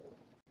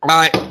All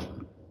right.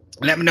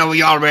 Let me know when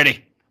y'all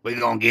ready. We're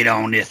going to get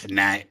on this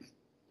tonight.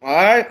 All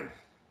right.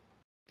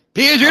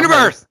 Piers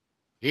Universe.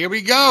 Here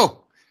we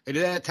go. It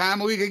is that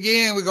time of week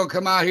again. We're going to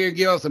come out here and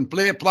give us some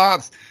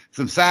flip-flops,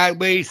 some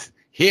sideways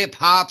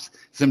hip-hops,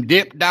 some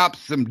dip-dops,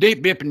 some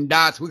deep-dipping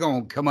dots. We're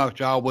going to come up,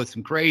 y'all, with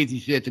some crazy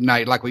shit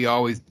tonight like we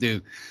always do.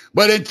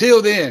 But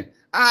until then,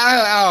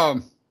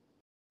 my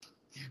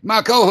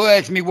co-host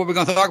asked me what we're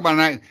going to talk about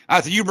tonight. I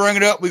said, you bring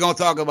it up, we're going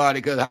to talk about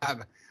it, because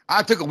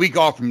I took a week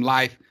off from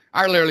life.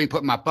 I literally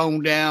put my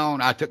phone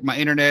down. I took my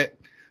internet,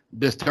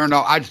 just turned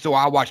off.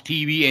 I watched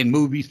TV and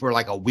movies for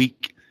like a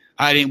week.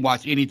 I didn't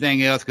watch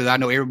anything else because I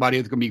know everybody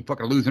is going to be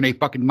fucking losing their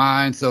fucking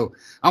mind. So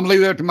I'm going to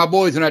leave it up to my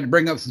boys and I had to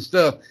bring up some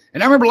stuff.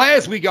 And I remember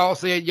last week y'all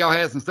said y'all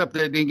had some stuff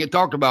that didn't get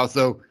talked about.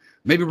 So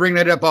maybe bring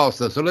that up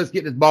also. So let's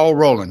get this ball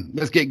rolling.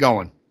 Let's get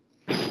going.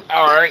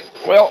 All right.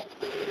 Well,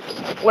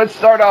 let's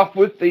start off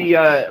with the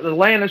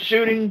Atlanta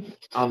shooting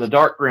on the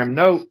dark grim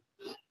note.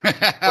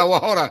 Well,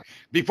 hold on.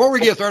 Before we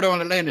get started on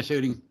the Atlanta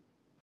shooting,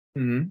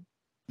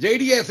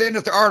 JDS sent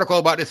us an article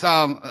about this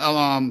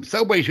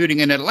subway shooting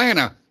in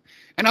Atlanta.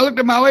 And I looked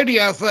at my lady,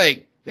 I was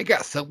like, they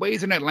got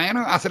subways in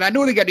Atlanta? I said, I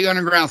know they got the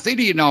underground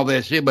city and all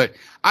that shit, but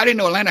I didn't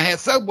know Atlanta had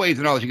subways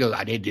and all. She goes,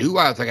 they do?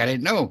 I was like, I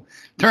didn't know.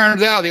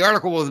 Turns out the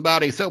article was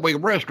about a Subway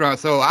restaurant,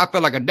 so I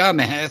felt like a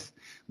dumbass.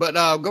 But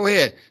go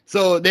ahead.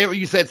 So there,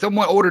 you said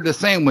someone ordered a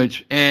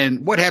sandwich,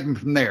 and what happened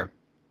from there?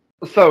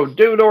 So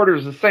dude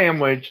orders a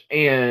sandwich,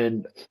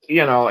 and,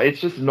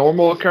 it's just a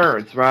normal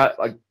occurrence, right?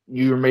 Like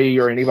you or me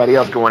or anybody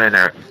else going in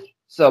there,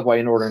 Subway,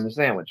 and ordering a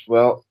sandwich.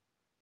 Well,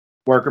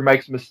 worker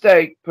makes a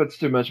mistake, puts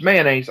too much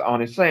mayonnaise on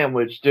his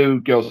sandwich.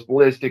 Dude goes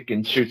ballistic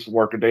and shoots the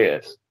worker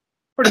dead.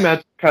 Pretty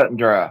much cut and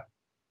dry.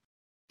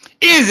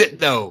 Is it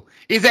though?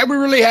 Is that what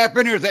really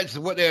happened, or is that just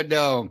what they're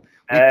doing?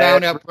 We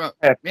found out.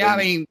 Yeah, I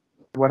mean,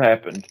 what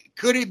happened?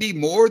 Could it be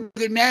more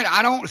than that?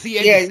 I don't see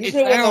it. Yeah, you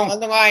said it was an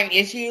underlying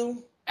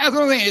issue. That's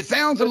what I'm saying. It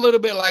sounds a little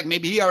bit like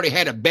maybe he already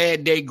had a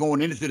bad day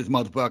going into this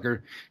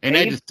motherfucker, and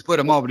that just put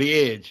him over the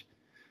edge.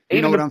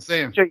 You know what I'm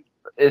saying?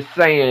 Is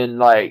saying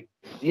like,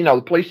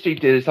 the police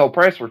chief did his whole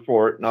press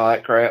report and all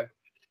that crap,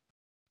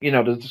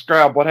 to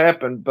describe what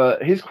happened.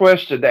 But his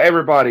question to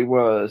everybody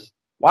was,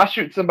 why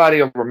shoot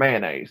somebody over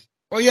mayonnaise?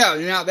 Well,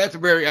 yeah, that's a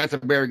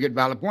very good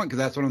valid point, because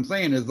that's what I'm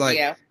saying is like,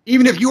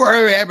 even if you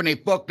are having a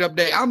fucked up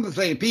day, I'm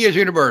saying Piers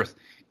Universe,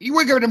 you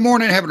wake up in the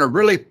morning having a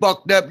really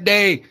fucked up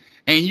day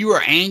and you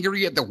are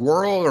angry at the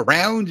world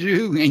around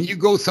you and you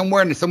go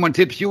somewhere and someone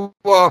tips you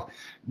off,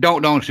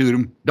 don't shoot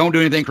them. Don't do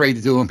anything crazy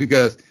to them,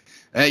 because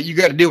you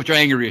got to deal with your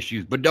anger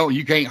issues, but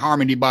you can't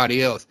harm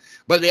anybody else.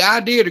 But the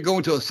idea to go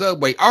into a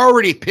Subway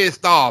already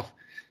pissed off,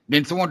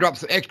 then someone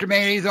drops some extra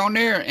mayonnaise on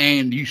there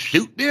and you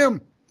shoot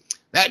them,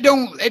 it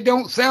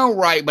don't sound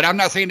right. But I'm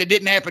not saying it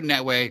didn't happen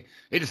that way.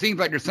 It just seems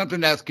like there's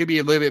something that could be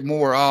a little bit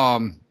more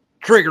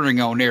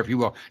triggering on there, if you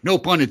will. No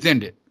pun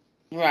intended.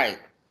 Right.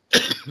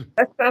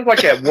 That sounds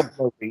like that one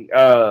movie.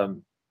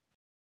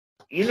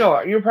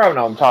 You probably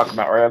know what I'm talking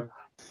about, Rev.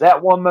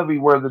 That one movie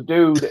where the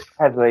dude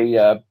has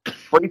a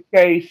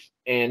briefcase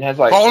and has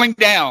like falling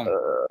down.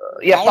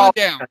 Falling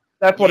down.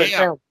 That's what it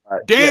sounds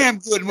like. Damn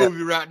good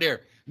movie right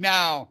there.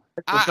 Now,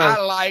 I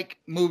like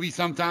movies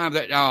sometimes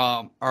that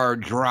are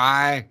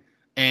dry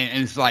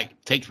and it's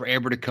like takes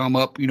forever to come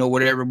up,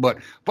 whatever. But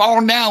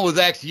Falling Down was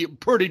actually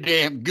pretty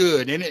damn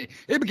good, and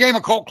it became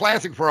a cult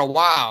classic for a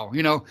while.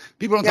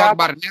 People don't talk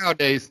about it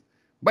nowadays,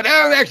 but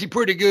that was actually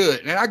pretty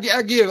good. And I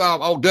give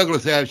old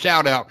Douglas a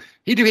shout out.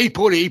 He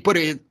put a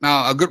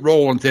good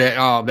role into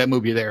that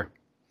movie there.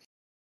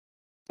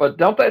 But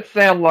don't that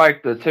sound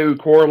like the two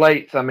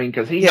correlates? I mean,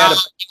 because he had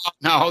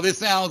no. This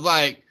sounds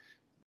like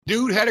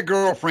dude had a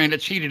girlfriend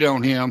that cheated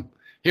on him.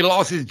 He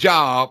lost his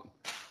job.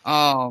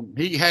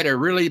 He had a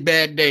really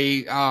bad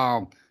day.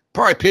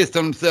 Probably pissed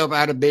on himself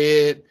out of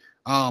bed.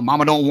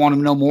 Mama don't want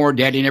him no more.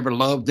 Daddy never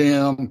loved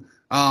him.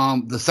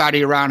 The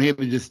society around him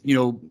is just,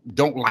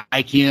 don't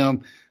like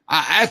him.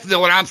 That's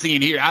what I'm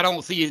seeing here. I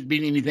don't see it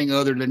being anything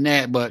other than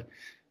that. But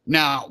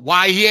now,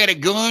 why he had a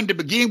gun to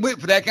begin with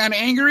for that kind of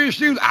anger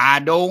issues, I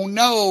don't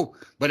know.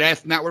 But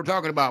that's not what we're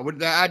talking about. What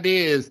the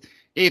idea is,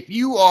 if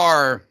you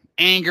are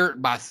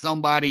angered by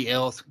somebody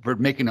else for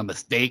making a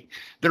mistake,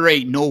 there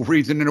ain't no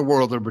reason in the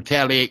world to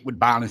retaliate with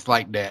violence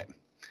like that.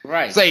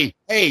 Right. Say,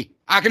 hey,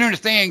 I can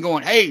understand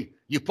going, hey,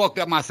 you fucked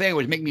up my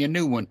sandwich, make me a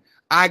new one.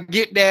 I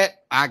get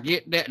that.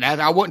 And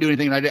I wouldn't do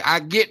anything like that. I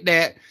get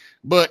that.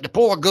 But to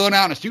pull a gun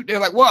out and shoot, they're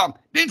like, well,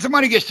 didn't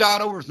somebody get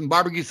shot over some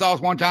barbecue sauce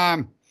one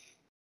time?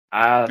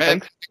 I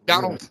think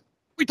McDonald's.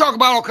 We talk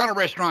about all kind of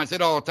restaurants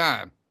all the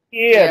time.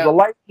 Yeah. The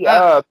lady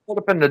pulled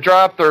up in the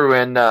drive-thru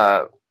and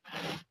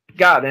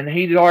got in a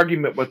heated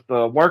argument with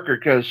the worker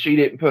because she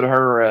didn't put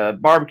her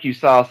barbecue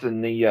sauce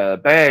in the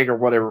bag or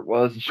whatever it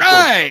was. And she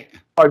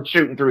started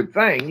shooting through the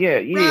thing. Yeah.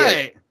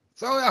 Right.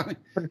 So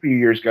a few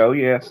years ago,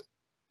 yeah.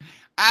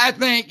 I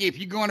think if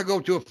you're going to go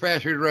to a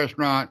fast food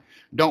restaurant,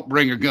 don't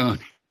bring a gun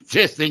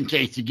just in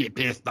case you get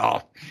pissed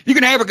off. You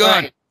can have a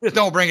gun, just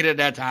don't bring it at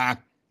that time,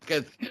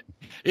 because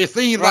it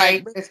seems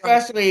right, like,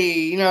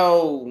 especially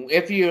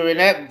if you're in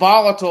that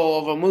volatile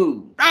of a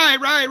mood. Right.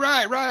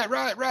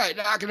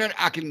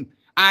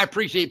 I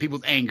appreciate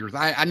people's angers.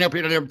 I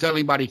never tell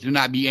anybody to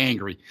not be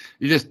angry.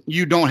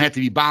 You don't have to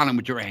be violent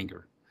with your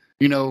anger.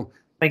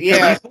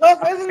 Yeah.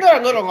 Plus, isn't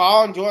there a little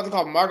law in Georgia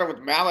called murder with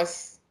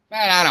malice?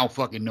 I don't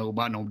fucking know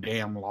about no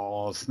damn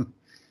laws.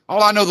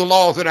 All I know the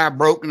laws that I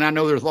broke, and I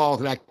know there's laws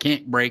that I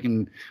can't break,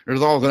 and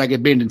there's laws that I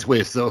can bend and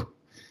twist. So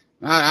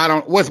I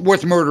don't.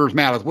 What's murder's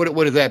malice?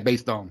 What is that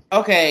based on?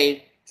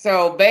 Okay,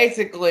 so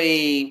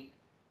basically,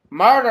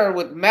 murder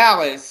with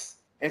malice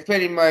is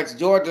pretty much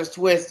Georgia's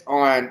twist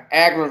on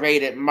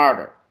aggravated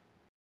murder.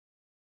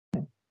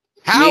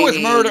 How is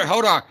murder?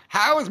 Hold on.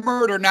 How is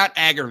murder not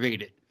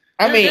aggravated?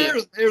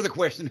 There's a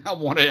question I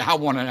want to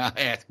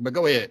ask, but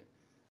go ahead.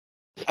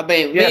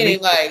 Meaning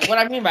like what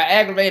I mean by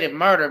aggravated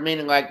murder,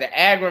 meaning like there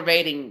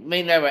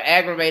were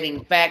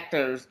aggravating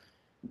factors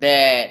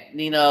that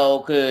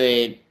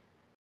could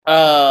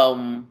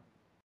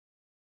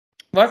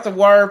what's the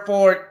word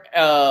for it?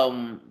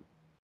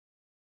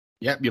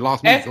 Yep, you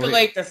lost me.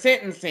 Escalate the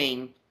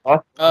sentencing.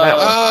 Okay.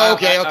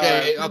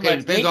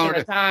 Depends on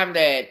the time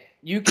that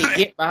you can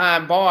get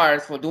behind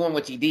bars for doing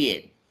what you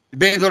did.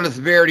 Depends on the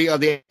severity of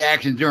the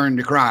actions during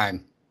the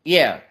crime.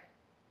 Yeah.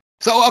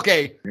 So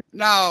okay,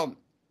 now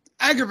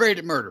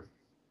aggravated murder.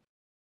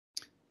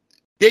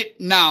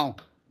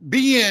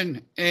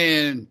 Being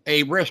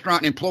a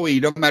restaurant employee,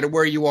 no matter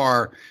where you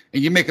are,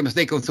 and you make a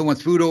mistake on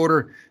someone's food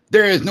order,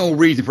 there is no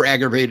reason for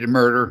aggravated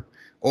murder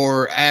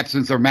or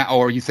absence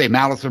or you say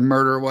malice of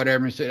murder or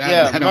whatever.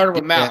 Yeah, murder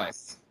with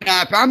malice.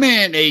 Now, if I'm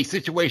in a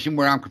situation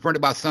where I'm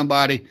confronted by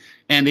somebody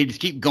and they just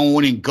keep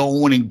going and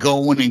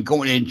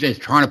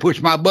just trying to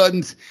push my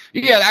buttons,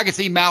 yeah, I can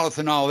see malice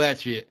and all that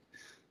shit.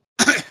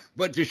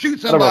 But to shoot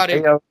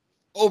somebody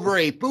over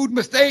a food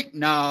mistake,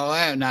 no,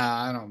 I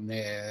don't.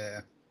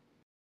 Yeah.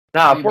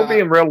 Now, if we're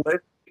being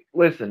realistic,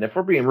 if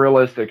we're being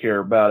realistic here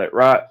about it,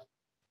 right?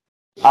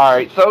 All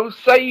right, so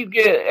say you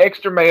get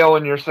extra mayo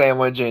in your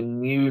sandwich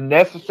and you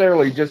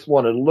necessarily just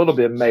want a little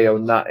bit of mayo,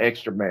 not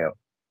extra mayo.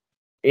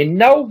 In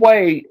no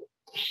way,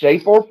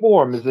 shape, or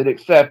form is it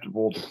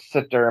acceptable to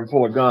sit there and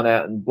pull a gun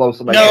out and blow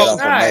somebody head off.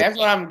 That's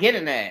what I'm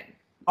getting at.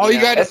 All you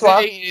gotta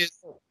say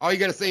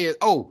is,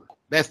 oh,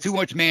 that's too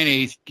much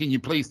mayonnaise. Can you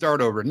please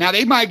start over? Now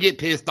they might get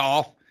pissed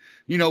off,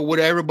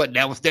 whatever, but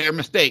that was their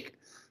mistake.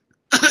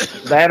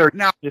 That or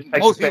now just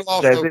most people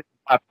also.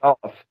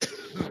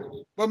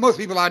 But most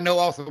people I know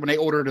also when they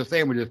order the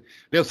sandwiches,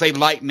 they'll say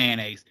light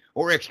mayonnaise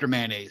or extra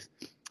mayonnaise.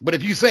 But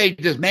if you say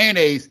just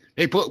mayonnaise,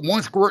 they put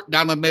one squirt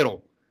down the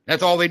middle.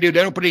 That's all they do.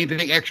 They don't put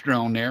anything extra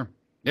on there.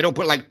 They don't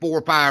put like 4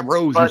 or 5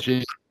 rows and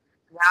shit.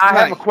 Now I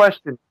have a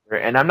question here,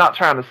 and I'm not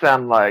trying to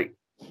sound like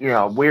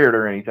weird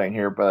or anything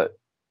here, but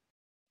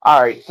all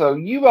right. So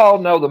you all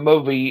know the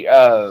movie.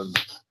 What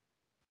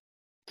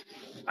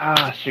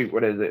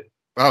is it?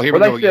 Oh, here we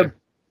go again.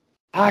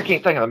 I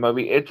can't think of the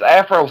movie. It's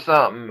Afro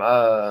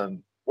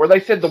something. Where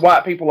they said the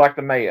white people like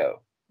the mayo,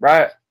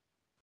 right?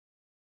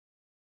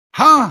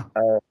 Huh?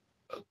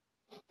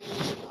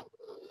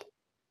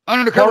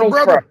 Undercover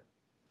Brother.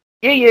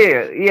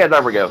 Yeah.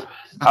 There we go. Okay.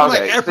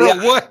 Like Afro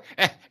what?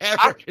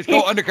 It's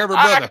called Undercover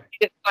Brother.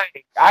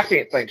 I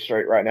can't think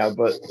straight right now,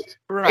 but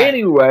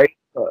anyway,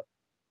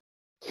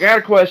 I got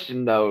a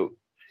question though.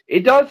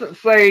 It doesn't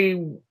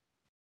say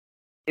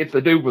if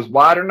the dude was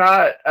white or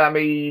not. I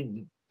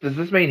mean, does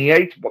this mean he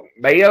hates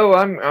mayo?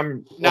 I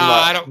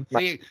don't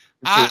see.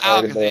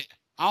 I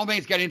don't think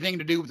it's got anything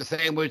to do with the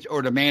sandwich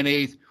or the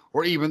mayonnaise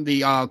or even the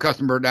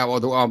customer or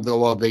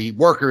the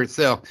worker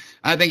itself.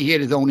 I think he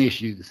had his own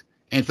issues,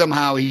 and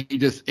somehow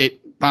it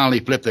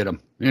finally flipped at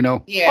him.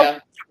 Yeah.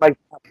 Like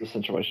the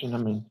situation. I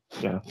mean,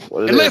 yeah.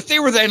 Unless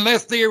there was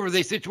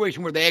a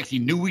situation where they actually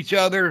knew each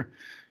other,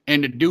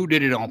 and the dude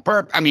did it on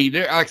purpose. I mean,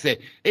 like I said,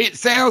 it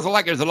sounds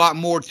like there's a lot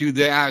more to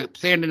the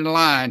standing in the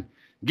line,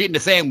 getting the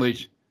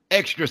sandwich.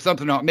 Extra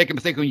something on, make a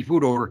mistake on your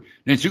food order,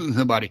 than shooting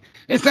somebody.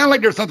 It sounds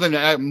like there's something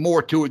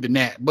more to it than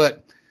that,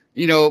 but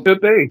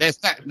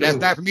that's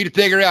not for me to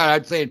figure out.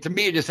 I'd say to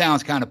me it just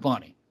sounds kind of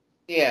funny.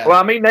 Yeah. Well,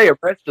 I mean they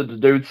arrested the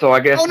dude, so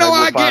I guess. Oh no,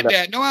 I get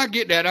that. No, I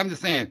get that. I'm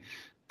just saying.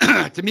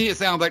 To me, it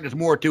sounds like there's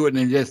more to it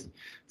than just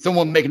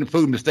someone making a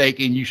food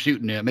mistake and you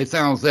shooting them. It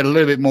sounds a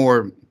little bit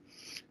more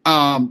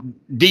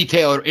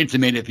detailed or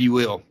intimate, if you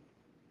will.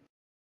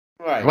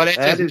 Right. Well,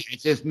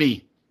 it's just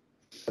me.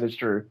 That is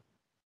true.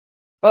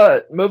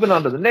 But moving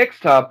on to the next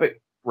topic,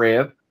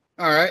 Rev.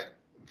 All right.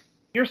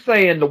 You're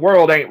saying the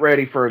world ain't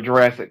ready for a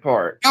Jurassic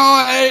Park.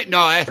 No,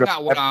 that's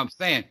not what I'm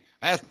saying.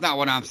 That's not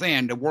what I'm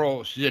saying. The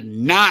world should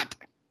not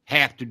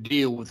have to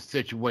deal with a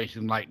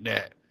situation like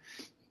that.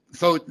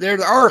 So there's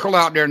an article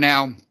out there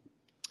now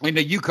in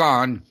the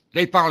Yukon.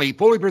 They finally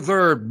fully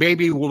preserved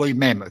baby woolly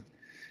mammoth.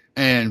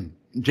 And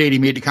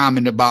JD made the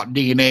comment about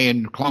DNA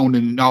and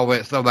cloning and all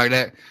that stuff like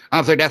that.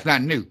 I'm saying that's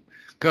not new.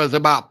 Because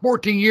about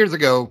 14 years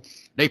ago,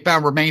 they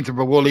found remains of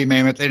a woolly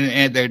mammoth, and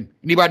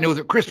anybody knows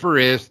what CRISPR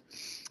is.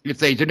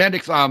 It's a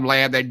genetics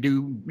lab that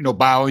do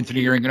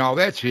bioengineering and all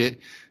that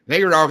shit.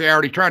 They were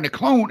already trying to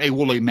clone a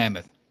woolly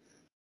mammoth.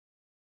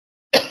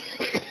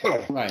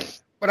 Right.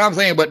 But I'm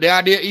saying, but the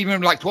idea,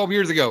 even like 12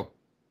 years ago,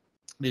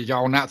 did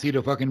y'all not see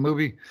the fucking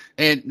movie?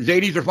 And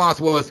JD's response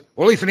was,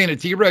 well, at least it ain't a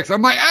T-Rex.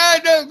 I'm like,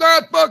 it does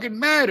not fucking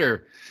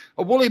matter.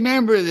 A woolly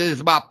mammoth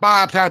is about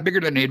 5 times bigger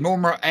than a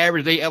normal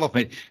average day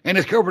elephant, and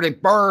it's covered in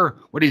fur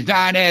with his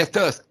giant ass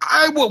tusks.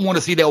 I wouldn't want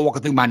to see that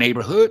walking through my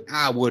neighborhood.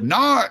 I would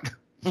not.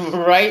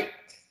 Right.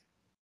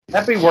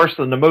 That'd be worse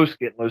than the moose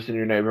getting loose in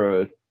your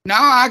neighborhood. No,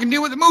 I can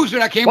deal with the moose,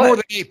 but I can't What? more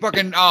than a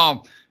fucking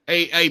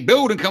a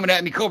building coming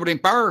at me covered in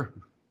fur.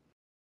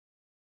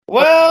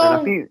 Well,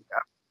 And if you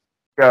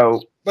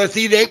go, But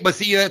see,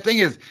 the thing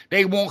is,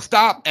 they won't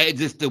stop at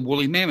just the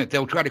woolly mammoth.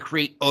 They'll try to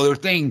create other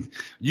things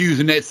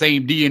using that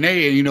same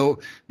DNA, and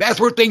that's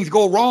where things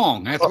go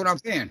wrong. That's what I'm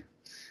saying.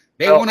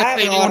 They Well, want to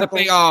say a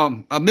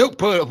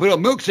put a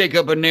milkshake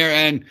up in there,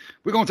 and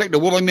we're gonna take the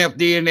woolly mammoth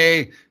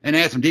DNA and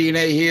add some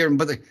DNA here,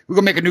 but we're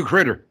gonna make a new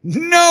critter.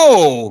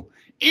 No,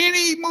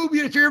 any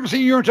movie that you've ever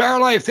seen in your entire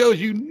life tells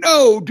you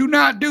no, do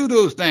not do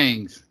those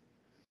things.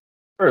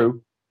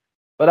 true.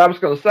 But I was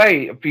going to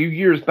say a few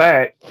years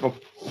back,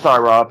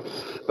 sorry, Rob,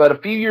 but a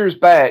few years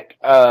back,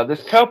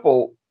 this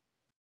couple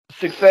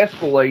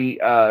successfully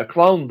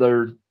cloned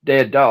their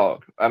dead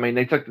dog. I mean,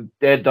 they took the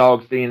dead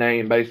dog's DNA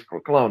and basically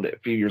cloned it a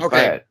few years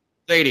back.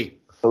 Lady.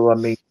 So, I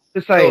mean,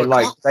 just saying,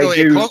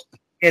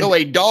 So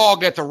a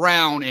dog that's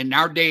around in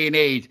our day and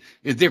age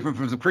is different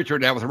from the creature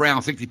that was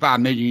around 65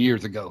 million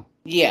years ago.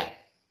 yeah.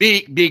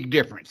 Big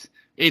difference.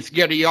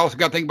 You also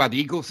got to think about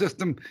the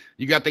ecosystem.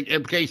 You got the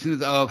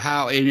implications of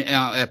how it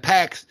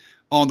impacts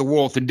on the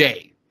world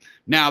today.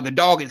 Now, the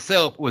dog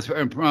itself was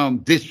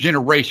from this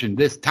generation,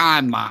 this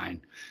timeline.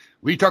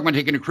 We talk about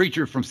taking a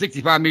creature from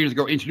 65 years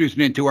ago,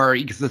 introducing it into our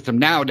ecosystem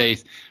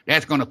nowadays.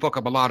 That's going to fuck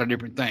up a lot of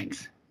different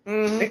things.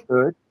 Mm-hmm. It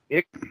could.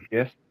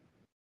 Yes.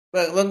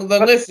 But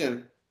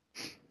listen,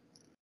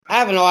 I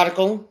have an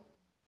article.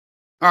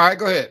 All right,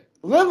 go ahead.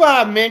 Remember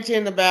I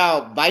mentioned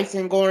about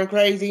bison going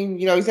crazy?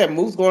 You said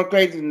moose going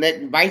crazy,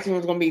 and bison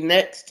was going to be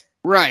next.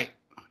 Right.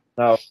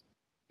 So,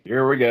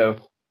 here we go.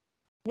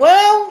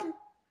 Well,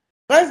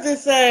 let's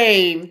just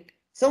say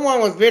someone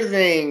was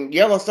visiting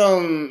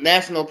Yellowstone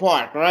National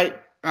Park, right?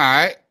 All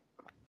right.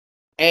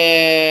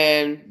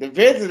 And the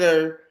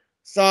visitor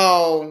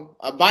saw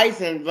a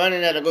bison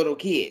running at a little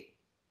kid.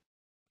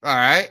 All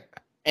right.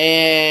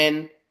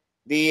 And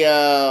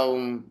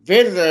the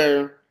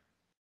visitor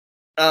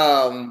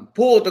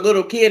pulled the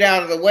little kid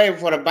out of the way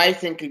before the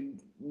bison could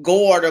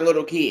gore the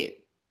little kid.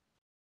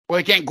 Well,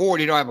 he can't gore.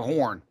 He don't have a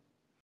horn.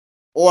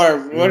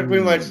 Or pretty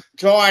much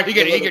charge. He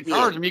can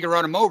charge him. He can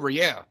run him over.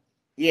 Yeah.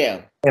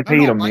 Yeah. And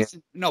feed them.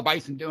 Bison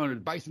does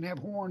bison have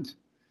horns?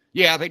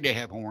 Yeah, I think they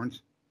have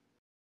horns.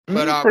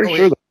 But I'm pretty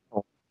sure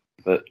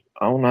but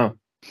I don't know.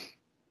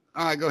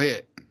 All right, go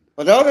ahead.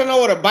 For those that know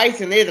what a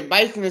bison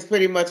is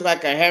pretty much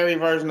like a hairy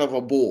version of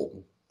a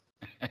bull.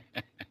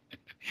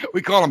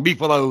 We call them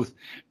beefalos.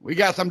 We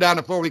got some down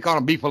the floor. We call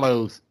them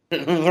beefalos.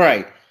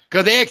 Right.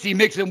 Because they actually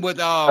mix them with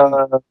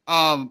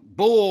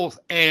bulls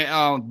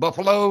and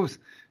buffaloes.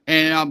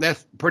 And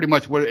that's pretty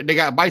much what they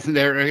got bison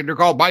there. They're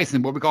called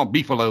bison, but we call them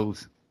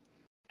beefalos.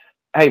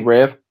 Hey,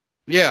 Rev.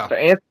 Yeah. To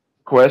answer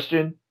the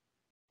question,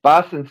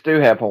 bisons do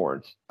have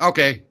horns.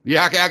 Okay.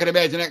 Yeah, I can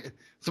imagine that.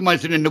 Somebody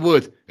sitting in the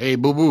woods. Hey,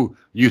 boo-boo,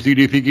 you see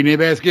the pig in the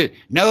basket?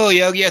 No,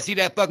 yo, yeah, see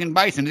that fucking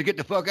bison. Just get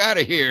the fuck out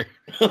of here.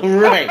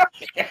 Right.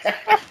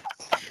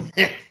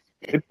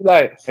 It's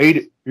like,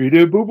 hey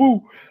there,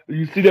 boo-boo.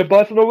 You see that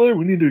bison over there?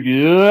 We need to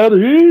get out of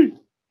here.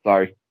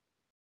 Sorry.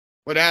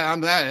 But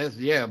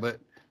but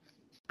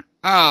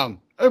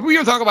if we're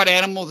gonna talk about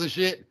animals and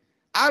shit,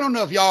 I don't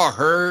know if y'all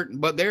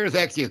heard, but there's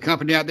actually a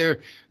company out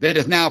there that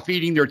is now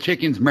feeding their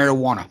chickens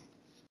marijuana.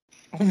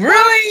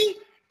 Really?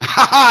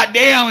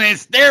 Damn, in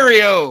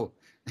stereo.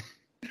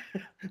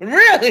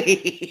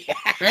 Really?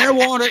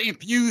 Marijuana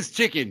infused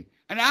chicken.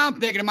 And I'm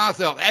thinking to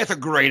myself, that's a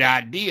great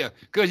idea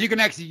because you can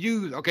actually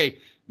use,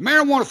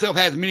 marijuana itself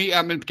has many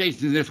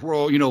implications in this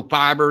world,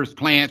 fibers,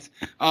 plants,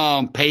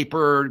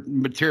 paper,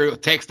 material,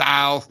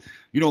 textiles,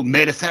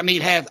 medicine. I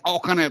mean, it has all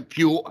kind of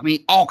fuel.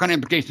 All kind of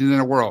implications in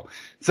the world.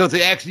 So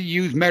to actually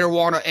use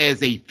marijuana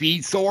as a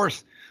feed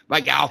source,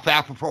 like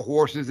alfalfa for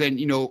horses and,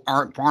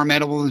 farm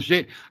animals and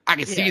shit, I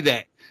can see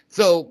that.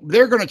 So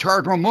they're going to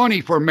charge more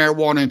money for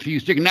marijuana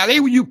infused chicken. Now,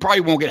 you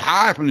probably won't get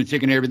high from the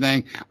chicken and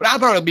everything, but I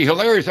thought it'd be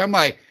hilarious. I'm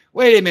like,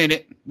 wait a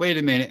minute.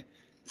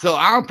 So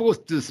I'm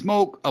supposed to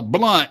smoke a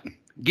blunt,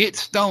 get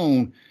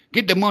stoned,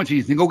 get the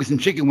munchies, and go get some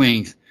chicken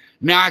wings.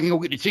 Now I can go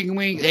get the chicken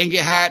wings and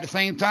get high at the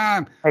same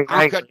time.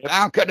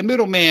 I'll cut the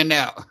middleman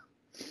now.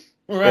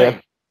 Right.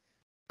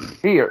 Yeah.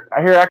 Here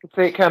I can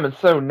see it coming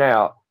soon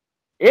now.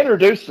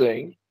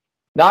 Introducing,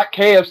 not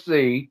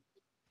KFC,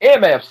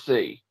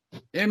 MFC.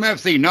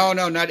 MFC. No,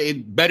 not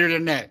better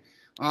than that.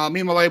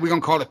 Me and my lady, we're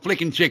going to call it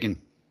flicking chicken.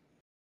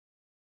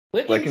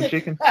 Flicking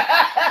chicken?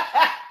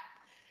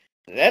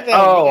 That's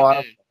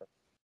yeah.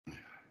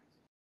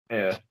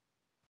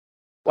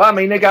 Well,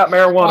 they got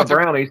marijuana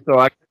brownies, so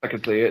I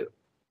can see it.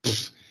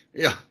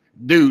 Yeah.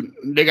 Dude,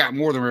 they got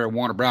more than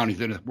marijuana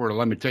brownies in this world,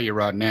 let me tell you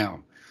right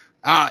now.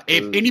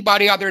 If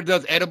anybody out there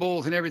does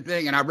edibles and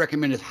everything, and I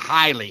recommend this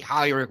highly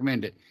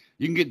recommend it.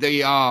 You can get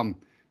the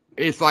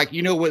it's like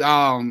what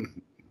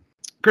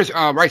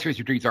Rice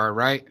Krispie treats are,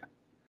 right?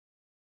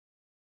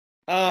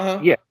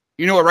 Yeah.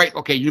 You know what, right?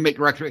 Okay, you make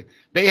the Rice.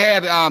 They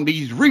have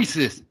these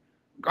Reese's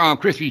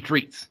Krispie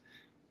treats.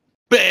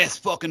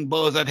 Best fucking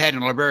buzz I've had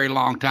in a very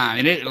long time,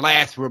 and it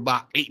lasts for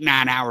about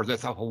 8-9 hours.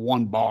 That's off of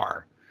one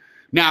bar.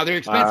 Now they're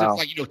expensive, Wow.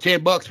 like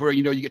 $10 for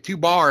you get 2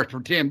 bars for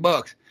 $10.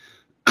 But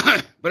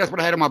that's what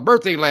I had on my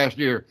birthday last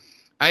year.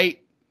 I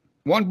ate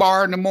 1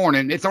 bar in the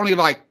morning. It's only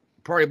like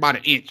probably about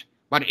an inch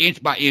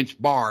by inch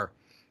bar.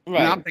 Right.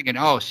 And I'm thinking,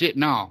 oh shit,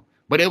 no.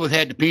 But it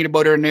had the peanut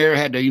butter in there,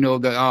 had the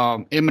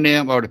the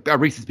M&M or the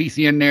Reese's Pieces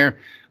in there.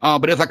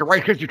 But it's like a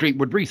Rice Krispie treat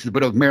with Reese's,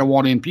 but it was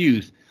marijuana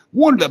infused.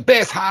 One of the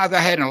best highs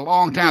I had in a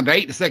long time. I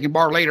ate the second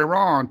bar later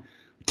on.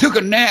 Took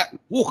a nap,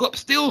 woke up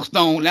still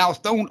stoned. And I was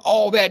stoned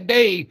all that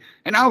day,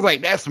 and I was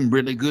like, "That's some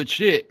really good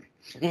shit."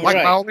 Like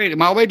my old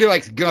lady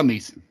likes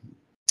gummies,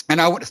 and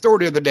I went to the store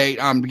the other day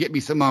to get me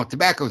some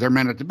tobaccos. I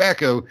ran out of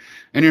tobacco,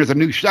 and there's a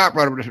new shop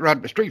right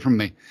up the street from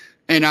me.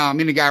 And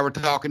me and the guy were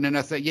talking, and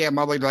I said, "Yeah,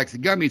 my lady likes the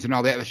gummies and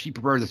all that, but she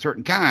prefers a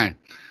certain kind."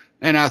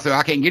 And I said,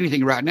 "I can't get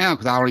anything right now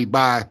because I only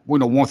buy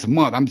once a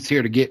month. I'm just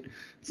here to get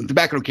some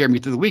tobacco to carry me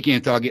through the weekend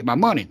until I get my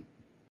money."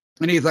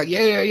 And he's like,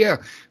 yeah.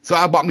 So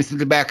I bought me some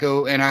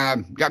tobacco, and I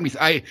got me.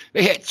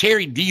 They had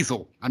cherry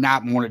diesel, and I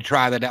wanted to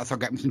try that out. So I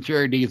got me some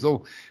cherry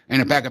diesel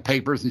and a pack of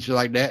papers and shit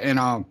like that.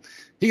 And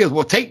he goes,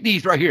 "Well, take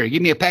these right here.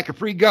 Give me a pack of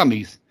free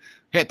gummies."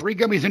 Had 3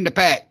 gummies in the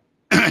pack.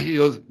 He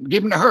goes,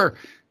 "Give them to her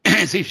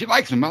and see if she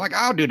likes them." I'm like,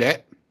 "I'll do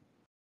that."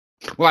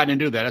 Well, I didn't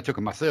do that. I took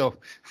them myself.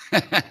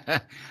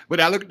 But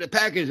I looked at the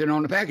package, and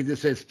on the package it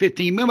says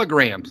 15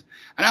 milligrams.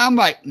 And I'm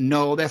like,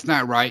 no, that's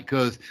not right,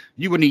 because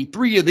you would need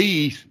 3 of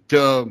these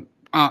to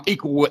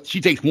equal what she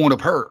takes 1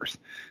 of hers.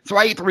 So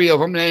I ate 3 of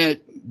them, and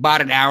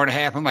about an hour and a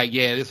half, I'm like,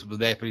 yeah, this was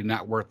definitely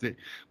not worth it.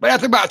 But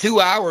after about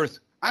 2 hours,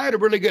 I had a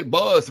really good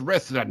buzz the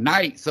rest of the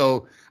night.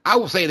 So I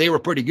will say they were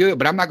pretty good,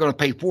 but I'm not going to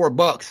pay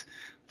 $4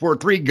 for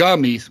 3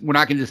 gummies when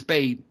I can just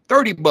pay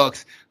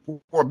 $30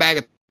 for a bag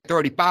of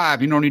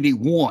 35. You only need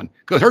 1,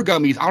 because her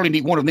gummies, I only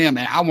need 1 of them,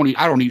 and I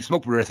don't need to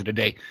smoke for the rest of the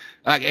day.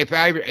 Like if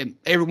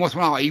every once in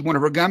a while I eat 1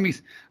 of her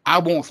gummies, I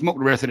won't smoke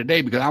the rest of the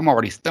day because I'm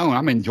already stoned.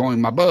 I'm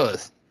enjoying my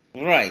buzz.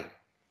 Right.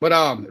 But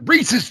the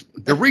Reese's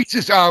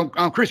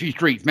Krispie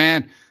treats,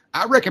 man,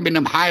 I recommend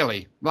them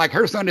highly. Like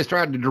her son has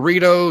tried the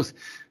Doritos,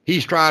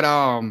 he's tried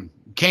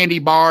candy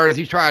bars,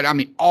 he's tried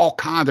all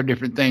kinds of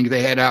different things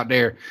they had out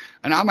there.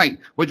 And I'm like,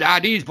 well, the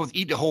idea is supposed to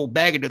eat the whole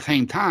bag at the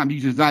same time.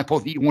 You're just not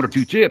supposed to eat 1 or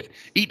 2 chips.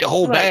 Eat the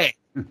whole bag.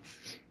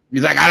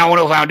 He's like, I don't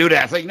know if I'll do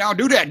that. It's like, no,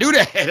 do that.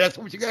 That's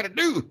what you got to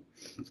do.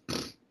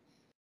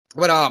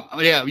 But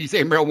yeah, you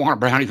say marijuana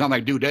brownies. I'm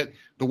like, dude,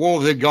 the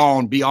wolves have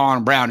gone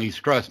beyond brownies.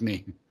 Trust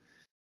me.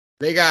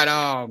 They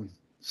got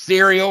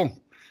cereal.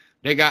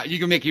 You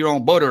can make your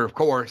own butter, of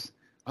course.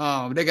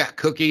 They got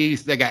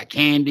cookies. They got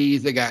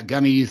candies. They got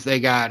gummies. They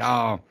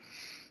got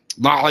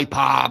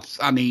lollipops.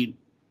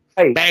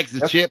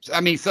 Bags of chips.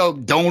 So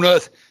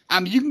donuts.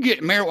 You can get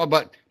marijuana,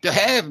 but to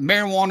have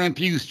marijuana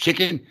infused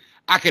chicken,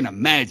 I can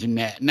imagine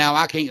that. Now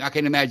I can't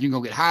imagine you're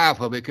gonna get high off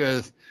of it,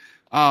 because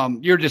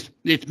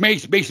it's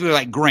basically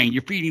like grain.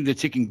 You're feeding the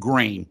chicken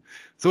grain.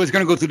 So it's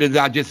going to go through the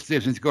digestive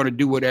system. It's going to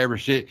do whatever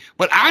shit.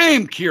 But I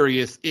am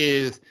curious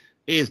is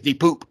the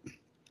poop.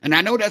 And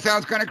I know that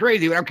sounds kind of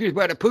crazy, but I'm curious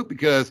about the poop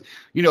because,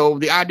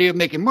 the idea of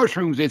making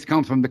mushrooms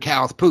comes from the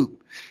cow's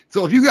poop.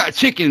 So if you got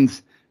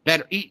chickens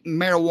that are eating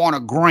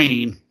marijuana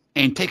grain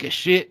and take a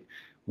shit,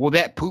 will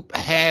that poop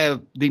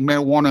have the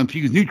marijuana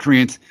infused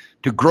nutrients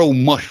to grow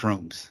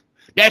mushrooms?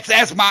 That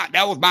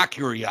was my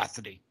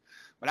curiosity.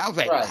 But I was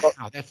like, right.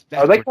 Wow, that's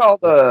are they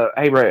called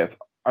hey Rev?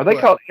 Are they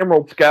called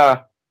Emerald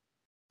Sky?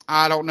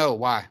 I don't know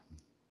why.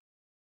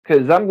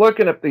 Because I'm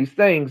looking up these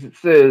things. It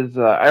says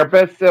our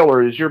best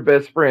seller is Your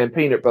Best Friend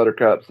Peanut Butter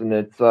Cups, and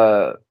it's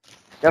got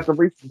the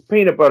Reese's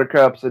Peanut Butter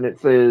Cups, and it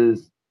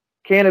says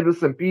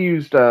cannabis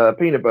infused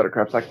peanut butter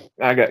cups.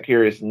 I got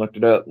curious and looked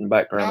it up in the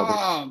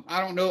background. I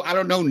don't know. I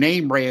don't know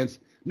name brands.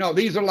 No,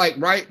 these are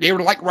they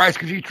were like Rice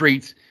Krispie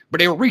treats, but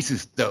they were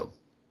Reese's though.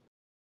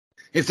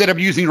 Instead of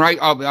using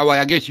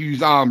I guess you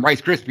use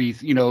Rice Krispies,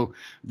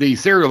 the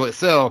cereal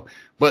itself,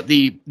 but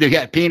they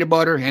got peanut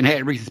butter and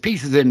had Reese's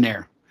Pieces in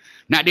there.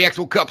 Not the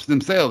actual cups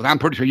themselves. I'm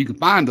pretty sure you can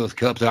find those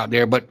cups out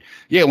there. But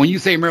yeah, when you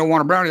say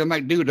marijuana brownies, I'm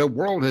like, dude, the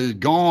world has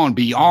gone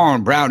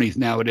beyond brownies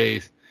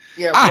nowadays.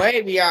 Yeah,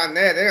 way beyond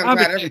that. They don't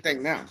got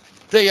everything now.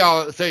 Say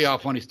y'all a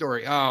funny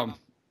story.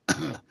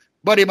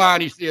 Buddy of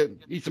mine used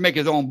to make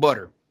his own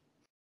butter.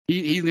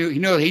 He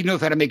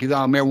knows how to make his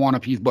own marijuana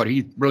infused butter.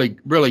 He's really,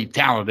 really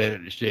talented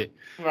at this shit.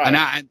 Right.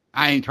 And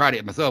I ain't tried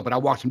it myself, but I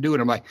watched him do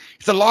it. I'm like,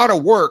 it's a lot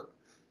of work,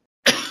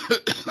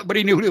 but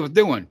he knew what he was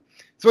doing.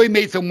 So he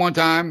made some one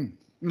time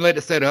and let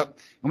it set up,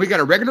 and we got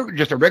a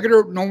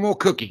regular normal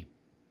cookie,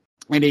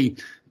 and he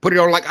put it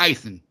on like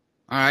icing.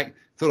 All right,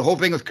 so the whole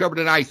thing was covered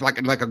in ice, like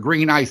a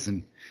green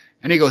icing.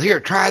 And he goes, here,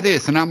 try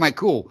this, and I'm like,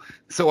 cool.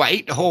 So I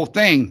ate the whole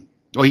thing.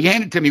 Well, he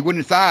handed it to me, went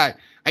inside.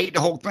 I ate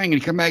the whole thing. And he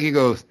come back, he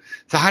goes,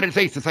 so how did it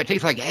taste? It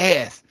tastes like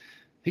ass.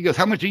 He goes,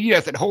 how much did you eat?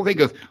 I said, the whole thing.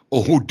 He goes,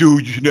 oh,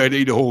 dude, you should not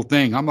eat the whole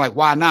thing. I'm like,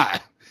 why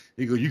not?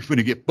 He goes, you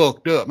finna get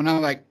fucked up. And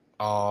I'm like,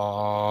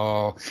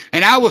 oh.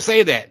 And I will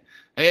say that.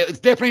 It's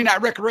definitely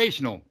not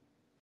recreational.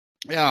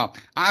 Yeah,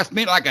 I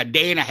spent like a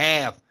day and a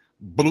half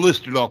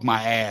blistered off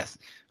my ass.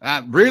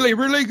 Really,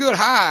 really good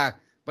high.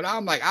 But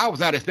I'm like, I was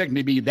not expecting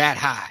to be that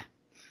high.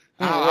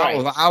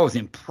 I was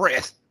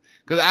impressed.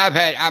 Because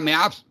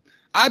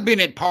I've been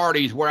at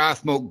parties where I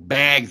smoked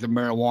bags of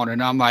marijuana,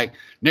 and I'm like,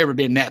 never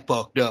been that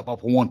fucked up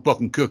off of one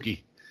fucking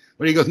cookie.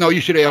 But he goes, no, you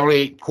should have only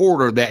ate a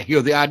quarter of that. He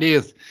goes, the idea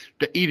is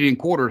to eat it in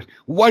quarters.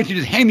 Why don't you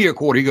just hand me a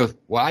quarter? He goes,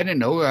 well, I didn't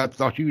know. I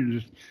thought you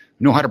just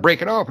know how to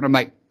break it off. And I'm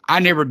like, I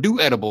never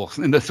do edibles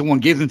unless someone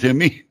gives them to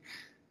me.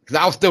 Because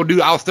I was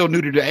still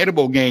new to the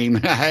edible game.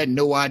 I had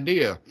no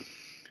idea.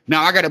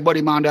 Now, I got a buddy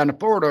of mine down in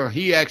Florida.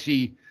 He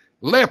actually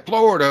left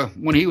Florida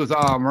when he was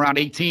around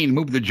 18,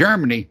 moved to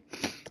Germany,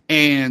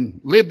 and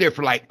lived there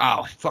for like,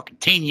 fucking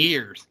 10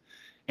 years.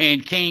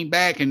 And came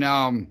back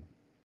and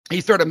he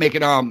started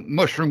making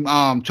mushroom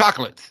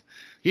chocolates.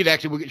 He'd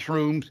actually get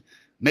shrooms,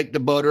 make the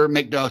butter,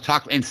 make the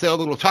chocolate, and sell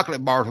little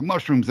chocolate bars with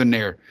mushrooms in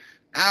there.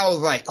 I was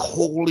like,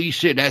 holy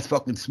shit, that's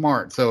fucking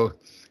smart. So,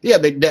 yeah,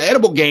 the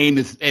edible game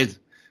is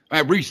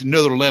I've reached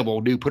another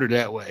level, dude, put it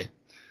that way.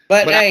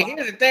 But hey,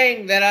 here's the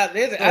thing that I've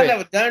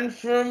never done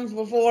shrooms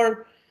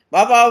before,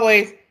 but I've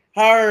always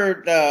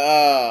heard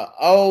the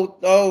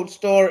old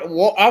story.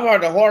 I've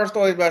heard the horror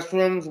stories about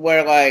shrooms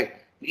where,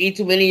 like, you eat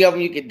too many of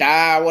them, you could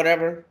die or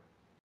whatever.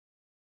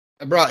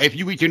 Bro, if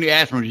you eat too many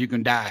mushrooms, you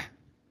can die.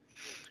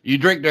 You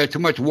drink too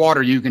much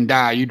water, you can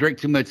die. You drink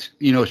too much,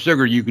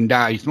 sugar, you can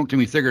die. You smoke too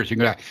many cigarettes, you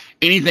can die.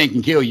 Anything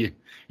can kill you.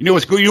 You know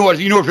what's cool? You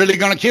know what's really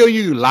gonna kill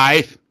you?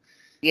 Life.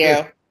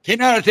 Yeah. 10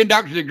 out of 10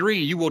 doctors agree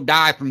you will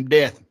die from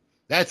death.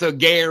 That's a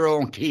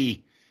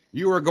guarantee.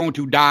 You are going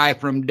to die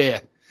from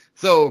death.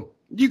 So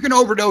you can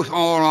overdose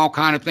on all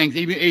kind of things.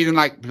 Even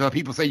like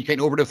people say you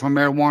can't overdose on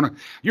marijuana.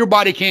 Your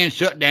body can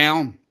shut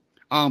down.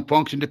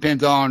 Function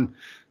depends on,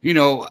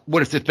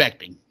 what it's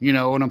affecting. You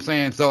know what I'm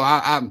saying? So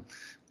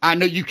I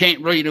know you can't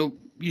really,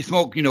 you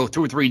smoke, 2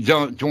 or 3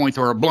 joints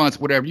or blunts,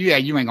 whatever. You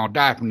ain't gonna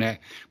die from that.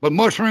 But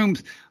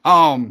mushrooms,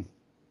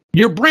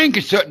 your brain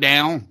can shut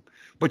down,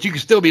 but you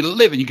can still be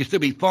living. You can still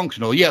be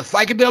functional. Yeah,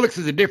 psychedelics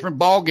is a different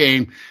ball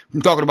game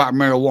from talking about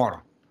marijuana.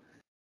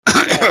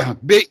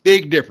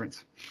 big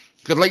difference.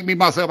 Because like me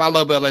myself, I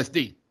love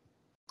LSD.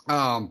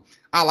 I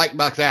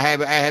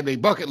have a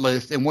bucket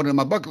list, and one of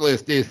my bucket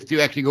lists is to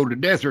actually go to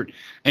the desert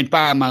and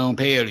find my own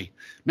peyote.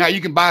 Now,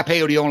 you can buy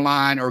peyote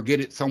online or get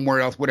it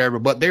somewhere else, whatever,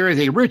 but there is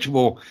a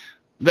ritual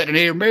that the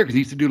Native Americans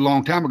used to do a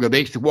long time ago.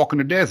 They used to walk in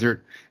the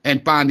desert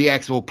and find the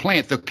actual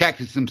plants, the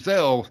cactus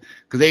themselves,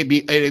 because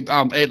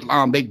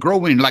they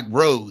grow in like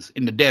rows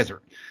in the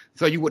desert.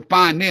 So you would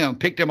find them,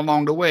 pick them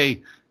along the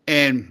way,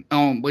 and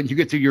when you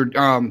get to your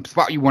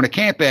spot you want to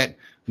camp at,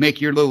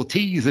 make your little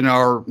teas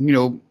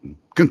and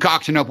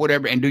concoction up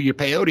whatever, and do your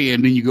peyote,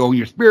 and then you go on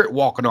your spirit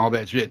walk and all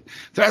that shit.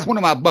 So that's one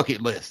of my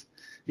bucket lists.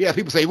 Yeah,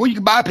 people say, well, you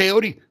can buy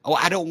peyote. Oh,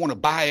 I don't want to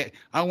buy it.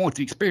 I want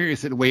to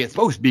experience it the way it's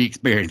supposed to be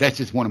experienced. That's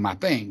just one of my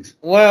things.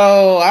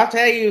 Well, I'll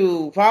tell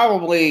you,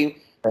 probably,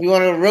 if you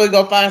want to really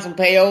go find some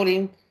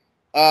peyote,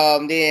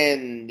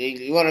 then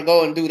you want to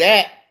go and do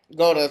that.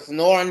 Go to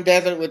Sonoran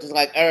Desert, which is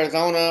like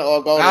Arizona,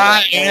 or go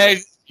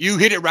to... You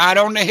hit it right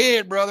on the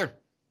head, brother.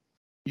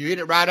 You hit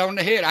it right on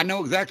the head. I know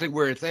exactly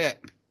where it's at.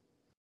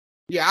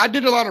 Yeah, I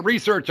did a lot of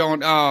research on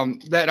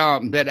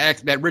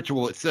that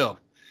ritual itself.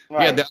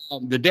 Right. Yeah,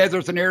 the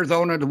deserts in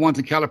Arizona, the ones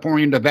in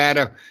California,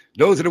 Nevada,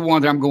 those are the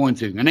ones I'm going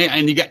to,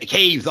 and you got the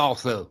caves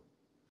also.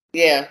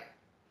 Yeah,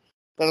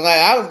 because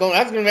like I was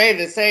getting ready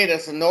to say the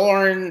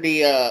Sonoran,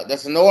 the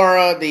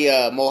Sonora,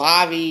 the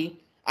Mojave.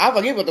 I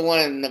forget what the one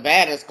in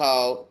Nevada is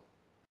called.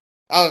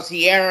 Oh,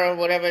 Sierra,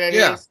 whatever that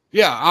is.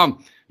 Yeah,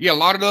 a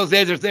lot of those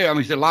deserts there. I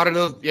mean, a lot of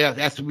those. Yeah,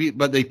 that's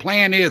but the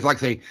plan is, like I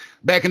say,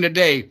 back in the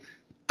day,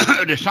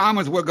 the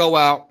shamans would go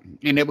out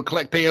and they would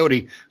collect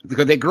peyote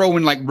because they grow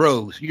in like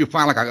rows. You can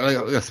find like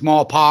a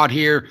small pod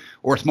here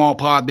or a small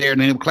pod there, and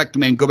then they would collect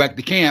them and go back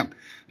to camp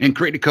and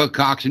create the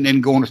concoction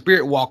and go on a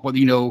spirit walk with,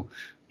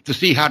 to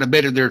see how to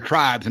better their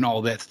tribes and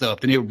all that stuff.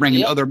 And they would bring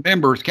in other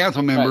members,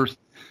 council members,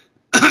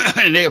 right.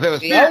 And they would have a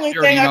spirit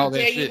journey and all that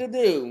shit. The only thing I can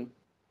tell you to do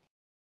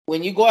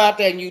when you go out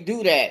there and you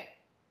do that,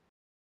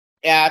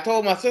 I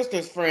told my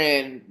sister's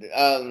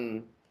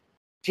friend,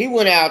 she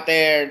went out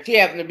there. She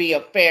happened to be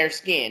a fair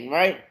skin,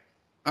 right?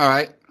 All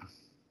right.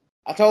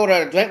 I told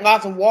her to drink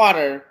lots of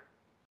water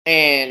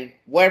and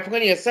wear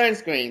plenty of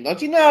sunscreen.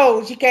 Don't you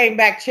know she came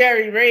back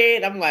cherry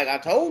red? I'm like, I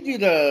told you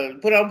to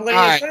put on plenty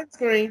of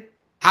sunscreen.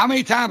 How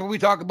many times have we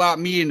talked about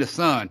me in the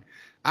sun?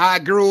 I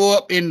grew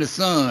up in the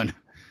sun.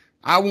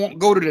 I won't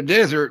go to the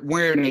desert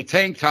wearing a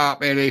tank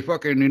top and a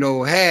fucking,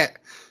 hat.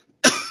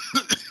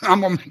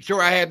 I'm going to make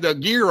sure I have the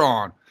gear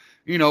on.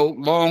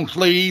 Long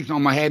sleeves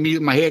on my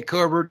head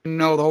covered, the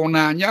whole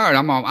 9 yards.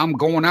 I'm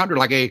going out there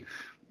like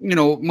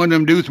one of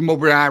them dudes from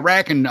over in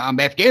Iraq and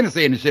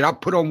Afghanistan and said, I'll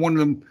put on one of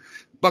them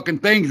fucking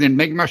things and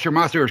make sure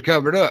my hair is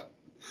covered up.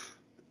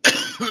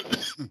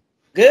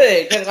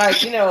 good because, like,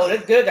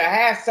 it's good to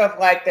have stuff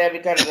like that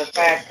because of the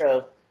fact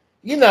of,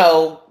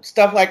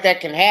 stuff like that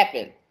can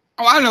happen.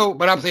 Oh, I know,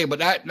 but I'm saying, but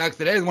that, like I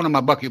said, that is one of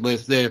my bucket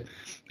lists. If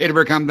it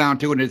ever comes down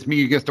to it, and it's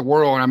me against the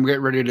world, and I'm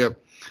getting ready to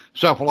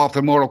shuffle off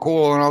the mortal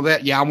coil and all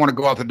that. Yeah, I want to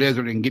go out the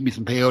desert and get me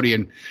some peyote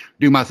and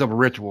do myself a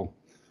ritual.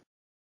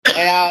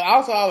 And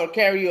I would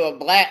carry you a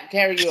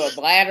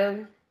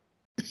bladder.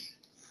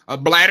 A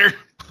bladder.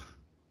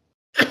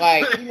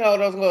 Like,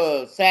 those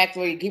little sacks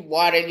where you keep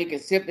water and you can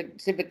sip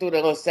it through the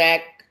little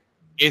sack.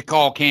 It's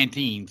called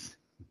canteens.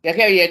 They'll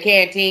carry you a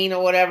canteen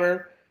or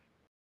whatever.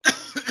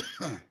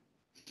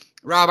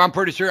 Rob, I'm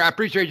pretty sure, I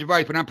appreciate your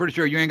advice, but I'm pretty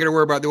sure you ain't got to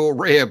worry about the old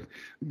Reb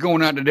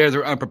going out in the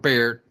desert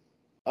unprepared.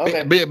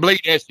 Okay. Bleed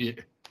that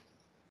shit.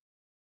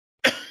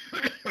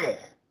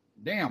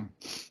 Damn.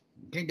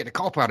 Can't get a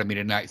cough out of me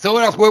tonight. So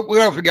what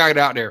else we got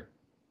out there?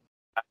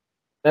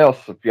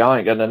 Else, if y'all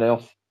ain't got nothing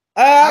else.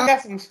 I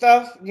got some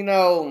stuff,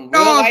 real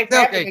life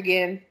happening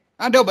again.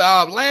 I know,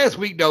 but last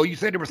week, though, you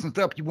said there was some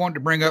stuff you wanted to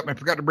bring up and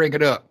forgot to bring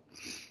it up.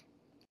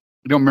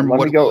 You don't remember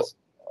what it was?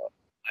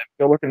 Let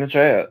me go look in the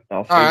chat.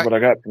 I'll see what I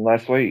got from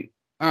last week.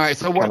 All right,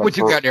 so what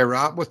you got there,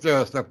 Rob? What's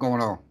the stuff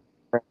going on?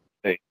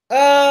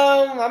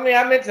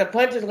 I meant to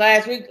punches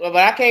last week, but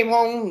I came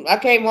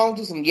home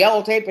to some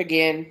yellow tape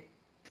again.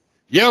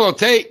 Yellow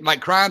tape, like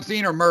crime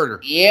scene or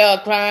murder?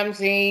 Yeah, crime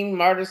scene,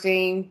 murder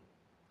scene.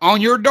 On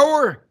your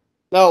door?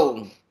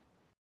 No.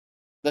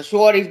 The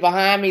shorties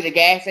behind me, the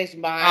gas station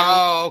behind me.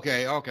 Oh,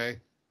 okay.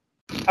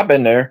 I've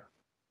been there.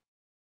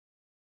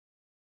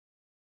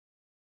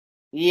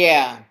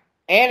 Yeah.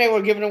 And they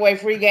were giving away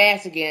free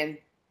gas again.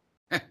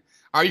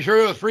 Are you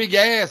sure it was free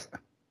gas?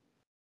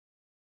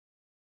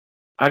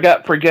 I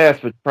got free gas,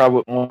 but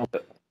probably won't want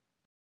it.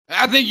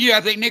 I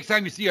think next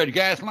time you see a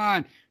gas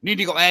line, you need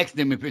to go ask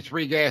them if it's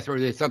free gas or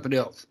there's something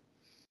else.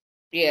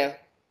 Yeah.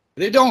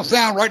 It don't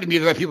sound right to me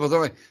that people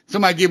say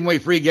somebody giving away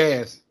free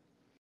gas.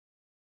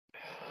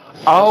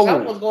 Oh,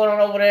 something was going on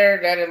over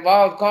there that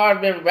involved cars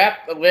being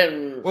wrapped.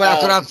 Well,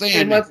 that's what I'm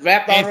saying.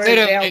 Wrapped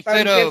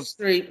instead of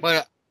Street.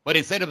 But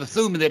instead of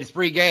assuming that it's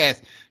free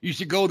gas, you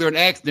should go there and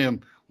ask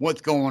them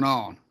what's going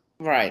on.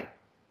 Right.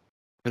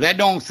 But that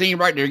don't seem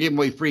right. They're giving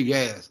away free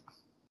gas.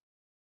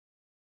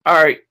 All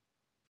right.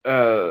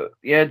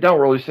 Yeah, it don't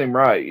really seem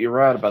right. You're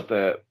right about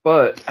that.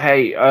 But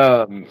hey,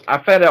 I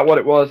found out what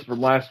it was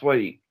from last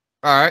week.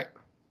 All right.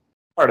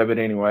 Part of it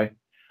anyway.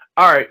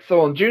 All right.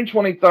 So on June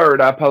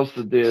 23rd, I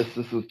posted this.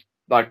 This was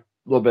like a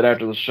little bit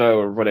after the show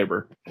or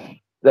whatever.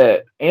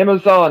 That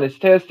Amazon is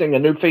testing a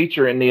new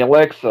feature in the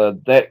Alexa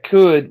that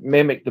could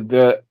mimic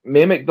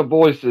the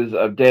voices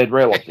of dead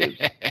relatives.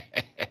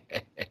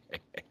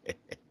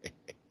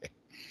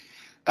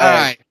 All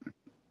right.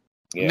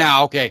 Yeah.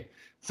 Now, okay.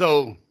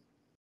 So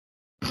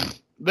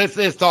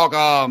let's talk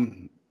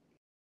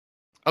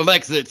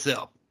Alexa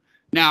itself.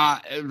 Now,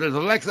 does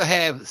Alexa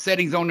have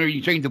settings on there?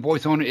 You change the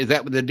voice on it. Is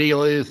that what the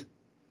deal is?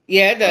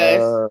 Yeah, it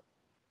does.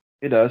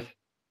 It does.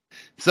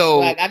 So,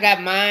 like, I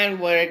got mine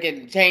where it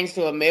can change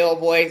to a male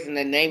voice and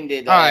then named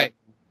it. All right.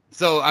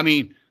 So, I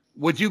mean,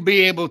 would you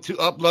be able to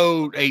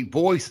upload a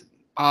voice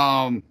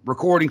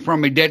recording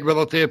from a dead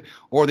relative,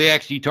 or are they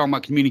actually talking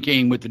about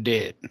communicating with the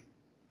dead?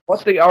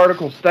 What the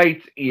article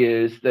states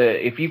is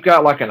that if you've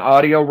got like an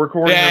audio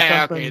recording or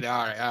something. Okay,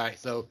 all right.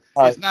 So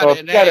it's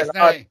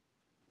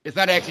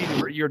not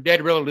actually your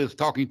dead relatives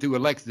talking to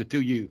Alexa to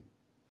you.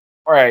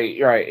 Right.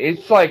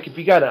 It's like if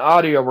you got an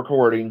audio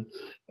recording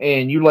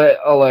and you let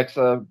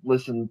Alexa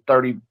listen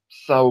 30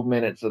 so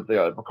minutes of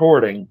the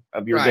recording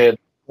of your dead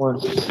one,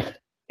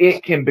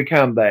 it can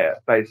become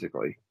that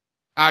basically.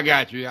 I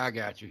got you.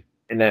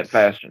 In that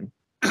fashion.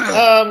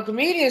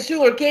 Comedian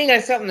Shuler King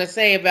had something to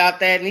say about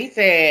that, and he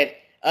said,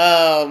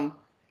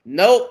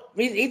 nope.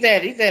 He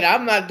said,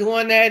 I'm not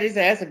doing that. He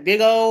said, that's a big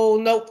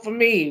old nope for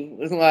me.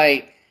 It's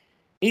like,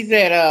 he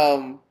said,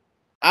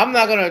 I'm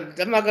not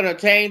gonna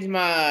change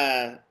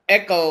my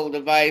Echo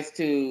device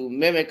to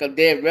mimic a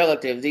dead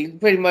relative. He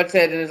pretty much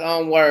said in his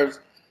own words,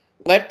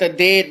 let the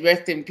dead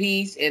rest in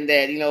peace, and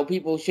that,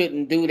 people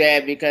shouldn't do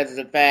that because of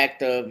the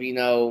fact of,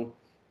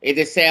 it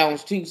just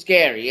sounds too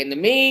scary. And to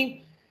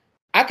me,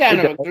 I kind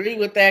of agree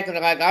with that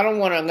because, like, I don't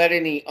want to let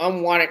any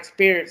unwanted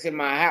spirits in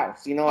my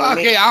house. You know what I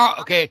mean?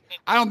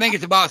 I don't think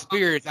it's about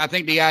spirits. I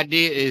think the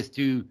idea is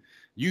to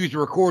use a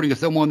recording of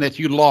someone that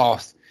you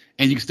lost,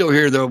 and you can still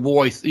hear their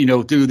voice,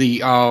 through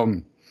the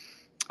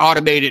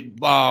automated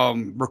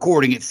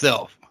recording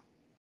itself.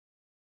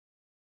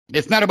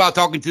 It's not about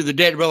talking to the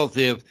dead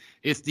relative.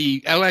 It's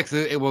the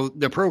Alexa.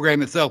 The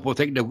program itself will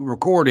take the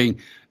recording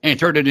and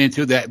turn it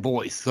into that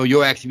voice. So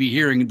you'll actually be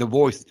hearing the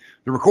voice,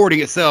 the recording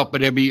itself,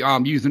 but they'll be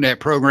using that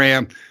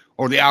program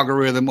or the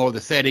algorithm or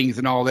the settings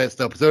and all that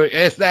stuff. So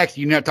it's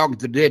actually not talking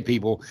to dead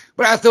people,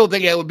 but I still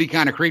think that would be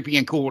kind of creepy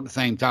and cool at the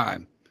same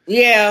time.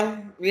 Yeah.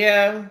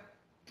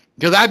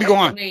 Because I'd be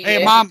going,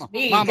 hey, Mama,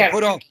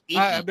 put on.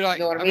 I'd be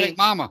like,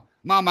 Mama,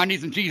 I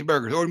need some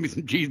cheeseburgers. Order me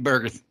some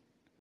cheeseburgers.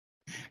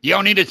 You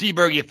don't need a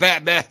cheeseburger, you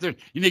fat bastard.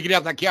 You need to get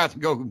off that couch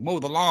and go mow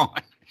the lawn.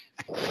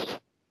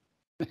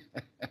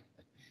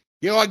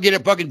 You ought to get a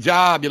fucking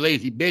job, you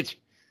lazy bitch.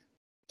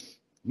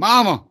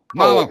 Mama,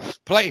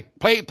 play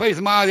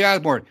some Ozzy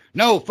Osbourne.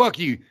 No, fuck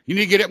you. You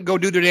need to get up and go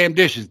do the damn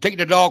dishes. Take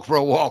the dog for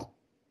a walk.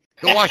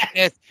 Go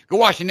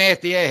wash your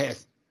nasty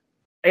ass.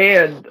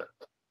 And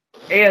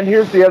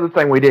here's the other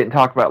thing we didn't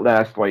talk about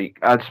last week.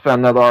 I just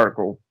found another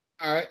article.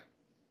 All right.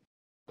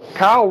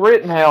 Kyle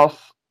Rittenhouse,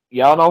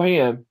 y'all know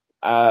him.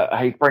 I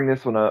hate to bring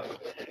this one up,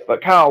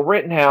 but Kyle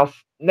Rittenhouse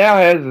now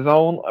has his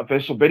own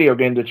official video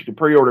game that you can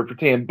pre-order for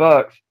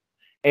 $10,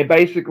 and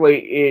basically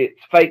it's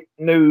fake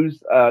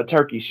news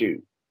turkey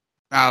shoot.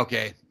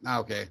 Okay.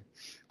 Oh,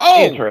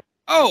 here.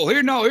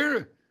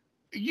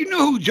 You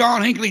know who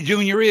John Hinckley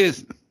Jr.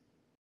 is?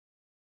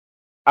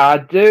 I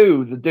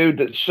do. The dude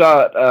that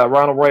shot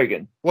Ronald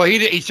Reagan. Well,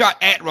 he shot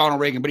at Ronald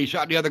Reagan, but he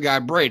shot the other guy,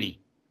 Brady.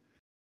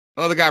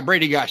 The other guy,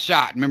 Brady, got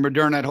shot. Remember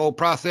during that whole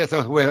process?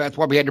 That's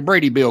why we had the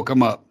Brady bill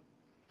come up.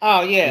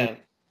 Oh, yeah.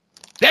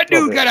 That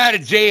dude got out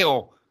of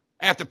jail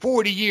after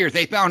 40 years.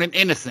 They found him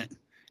innocent.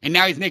 And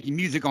now he's making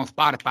music on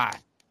Spotify.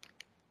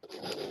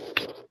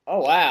 Oh,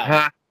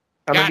 wow.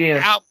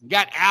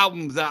 Got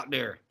albums out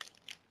there.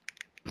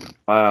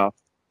 Wow.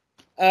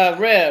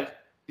 Rev.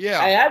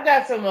 Yeah. Hey, I've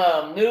got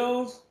some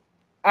news.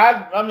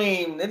 I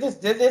mean,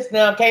 this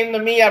now came to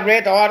me. I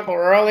read the article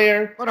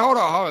earlier. But hold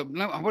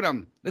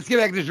on. Let's get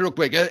back to this real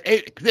quick.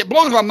 It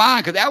blows my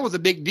mind because that was a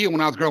big deal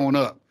when I was growing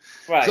up.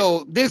 Right.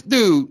 So this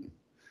dude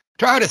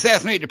tried to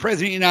assassinate the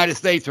president of the United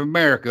States of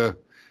America,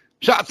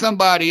 shot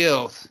somebody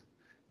else,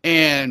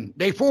 and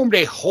they formed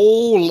a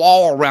whole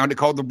law around it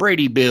called the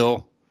Brady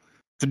Bill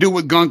to do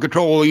with gun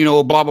control,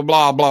 blah, blah,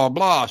 blah, blah,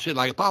 blah, shit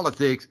like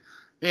politics.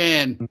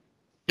 And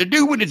the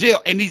dude went to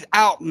jail, and he's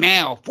out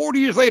now, 40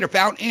 years later,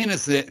 found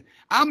innocent.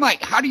 I'm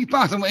like, how do you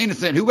find someone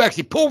innocent who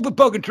actually pulled the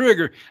fucking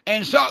trigger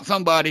and shot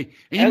somebody?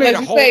 And you made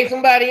a whole pay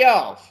somebody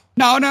off.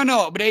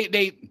 No. But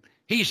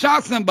he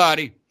shot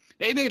somebody.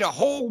 They made a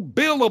whole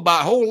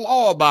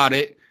law about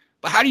it.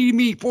 But how do you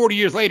mean 40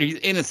 years later he's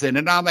innocent?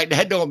 And I'm like,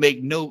 that don't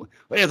make no.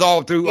 It's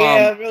all through.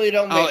 Yeah, it really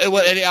don't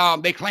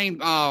make. They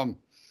claim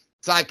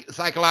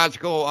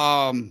psychological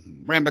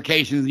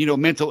ramifications,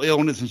 mental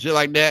illness and shit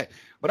like that.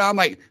 But I'm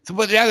like, so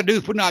what the other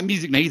dude's putting out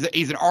music now.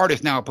 He's an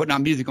artist now, putting out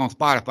music on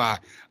Spotify.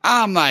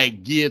 I'm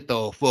like, get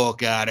the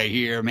fuck out of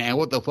here, man.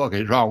 What the fuck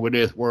is wrong with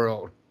this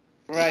world?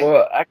 Right.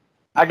 Well,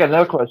 I got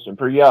another question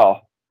for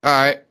y'all.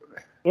 All right.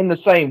 In the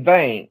same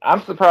vein,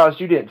 I'm surprised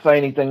you didn't say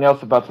anything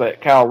else about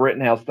that Kyle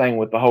Rittenhouse thing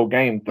with the whole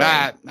game thing.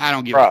 I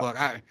don't give a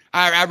fuck.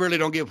 I really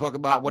don't give a fuck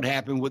about what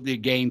happened with the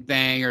game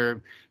thing,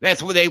 or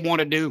that's what they want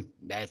to do.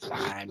 That's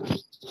fine.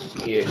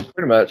 Yeah,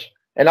 pretty much.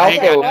 And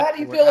also, how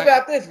do you feel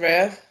about this,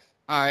 Rev?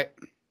 All right.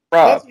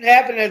 Something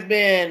happened has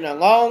been a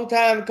long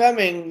time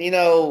coming,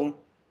 and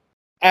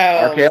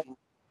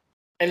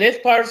this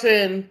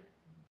person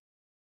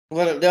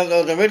was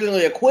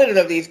originally acquitted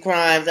of these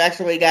crimes,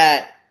 actually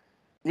got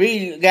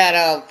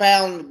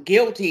found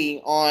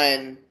guilty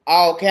on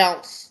all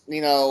counts,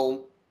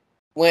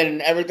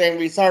 when everything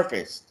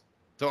resurfaced.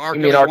 So R.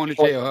 Kelly going to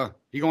jail, huh?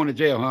 He going to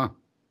jail, huh?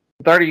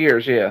 30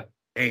 years, yeah.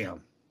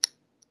 Damn.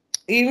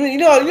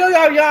 Y'all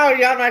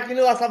like something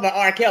about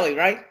R. Kelly,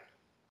 right?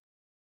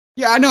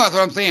 Yeah, I know. That's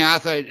what I'm saying. I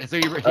said, so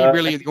he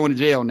really is going to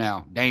jail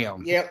now.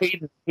 Damn. Yeah. He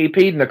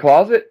peed in the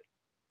closet?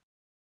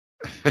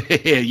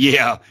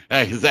 Yeah,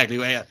 exactly.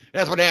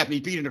 That's what happened.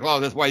 He peed in the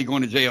closet. That's why he's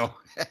going to jail.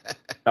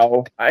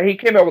 No, he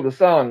came up with a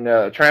song,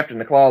 "Trapped in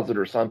the Closet"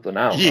 or something.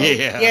 I don't know.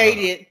 Yeah,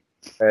 he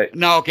did.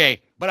 No,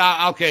 okay, but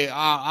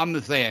I'm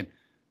just saying,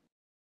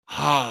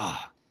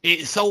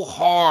 it's so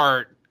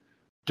hard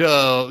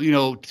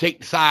to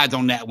take sides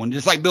on that one.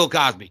 Just like Bill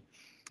Cosby,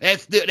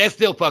 that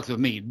still fucks with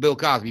me. Bill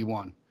Cosby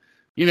one,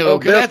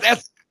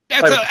 because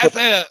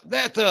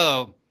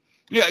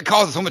it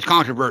causes so much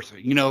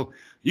controversy.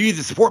 You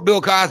either support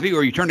Bill Cosby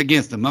or you turn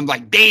against him. I'm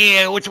like,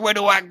 damn, which way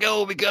do I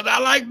go? Because I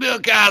like Bill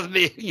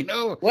Cosby,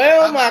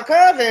 Well, my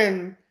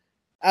cousin,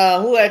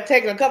 who had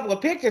taken a couple of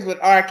pictures with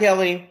R.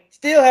 Kelly,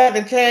 still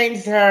hasn't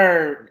changed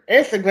her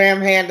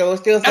Instagram handle.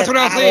 Still says, that's what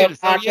I'm saying.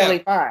 R. Kelly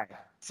 5.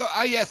 So,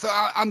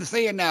 I'm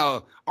saying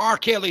now, R.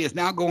 Kelly is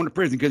now going to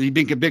prison because he's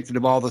been convicted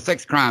of all the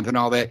sex crimes and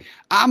all that.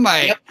 I'm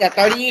like, got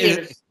 30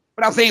 years.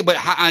 But I'm saying,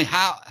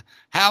 how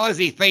as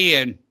a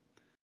fan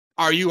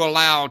are you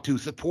allowed to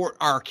support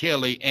R.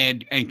 Kelly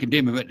and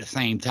condemn him at the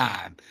same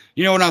time?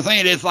 You know what I'm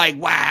saying? It's like,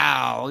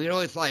 wow.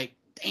 It's like,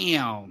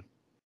 damn.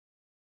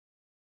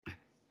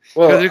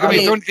 Well, there's gonna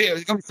be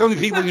so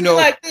many people,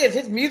 like this.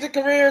 His music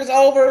career is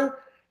over.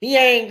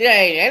 Ain't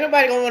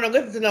nobody gonna want to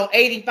listen to no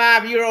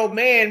 85-year-old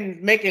man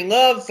making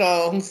love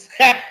songs.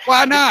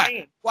 Why not?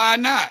 Why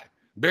not?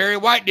 Barry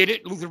White did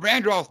it. Luther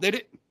Vandross did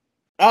it.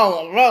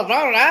 Oh,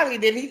 Ronald Isley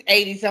did. He's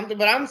 80-something,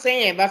 but I'm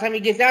saying by the time he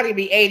gets out, he'll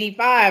be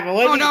 85. That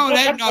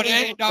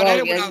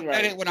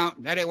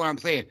ain't what I'm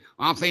saying.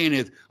 What I'm saying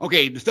is,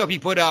 okay, the stuff he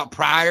put out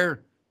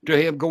prior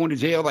to him going to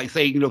jail, like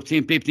say,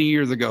 10, 15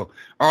 years ago,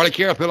 Arlie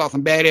Carroll put out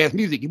some badass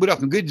music. He put out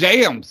some good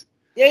jams.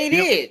 Yeah, he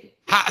did.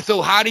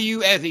 So how do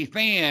you, as a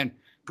fan,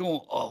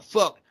 go, oh,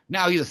 fuck,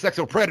 now he's a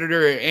sexual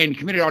predator and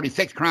committed all these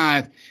sex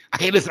crimes. I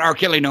can't listen to R.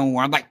 Kelly no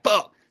more. I'm like,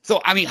 fuck. So,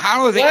 I mean,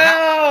 how is it?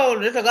 Well,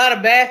 there's a lot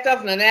of bad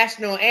stuff in the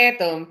national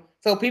anthem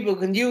so people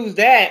can use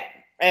that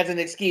as an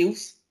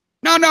excuse.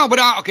 No, but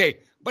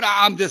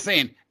I'm just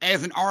saying,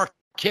 as an R.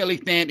 Kelly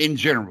fan in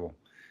general,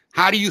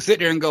 how do you sit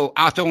there and go,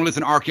 I still want to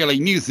listen to R. Kelly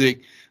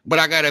music, but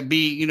I gotta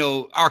be,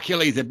 R.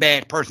 Kelly's a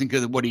bad person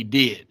because of what he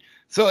did.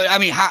 So I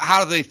mean,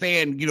 how does a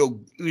fan,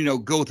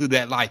 go through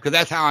that life? Because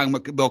that's how I'm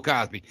with Bill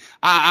Cosby.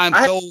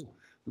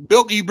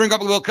 Bill. You bring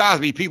up Bill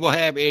Cosby, people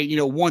have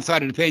a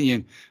one-sided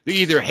opinion. They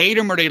either hate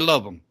him or they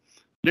love him.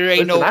 There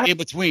ain't no in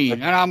between.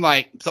 And I'm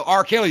like, so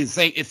R. Kelly's the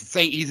same. It's the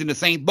same. He's in the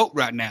same boat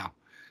right now.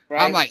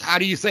 Right. I'm like, how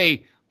do you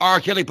say R.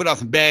 Kelly put out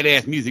some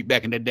badass music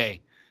back in the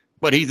day,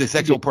 but he's a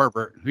sexual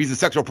pervert. He's a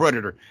sexual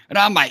predator. And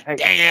I'm like,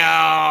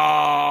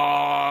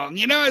 damn.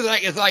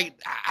 It's like,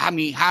 I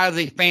mean, how does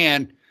a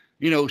fan,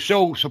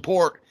 show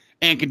support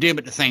and condemn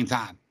at the same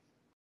time?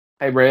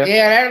 Hey, Rev.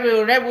 Yeah,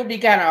 that would be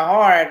kind of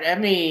hard. I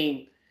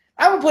mean,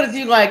 I would put it to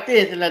you like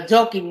this in a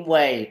joking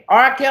way.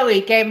 R.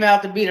 Kelly came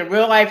out to be the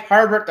real life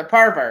Herbert the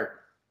pervert.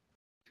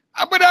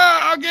 But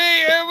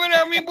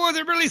I mean, was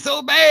it really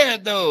so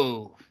bad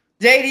though?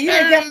 JD, you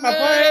ain't got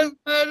my point.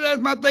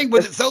 That's my thing.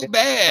 Was it so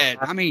bad?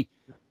 I mean,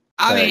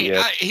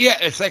 he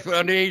had sex with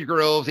underage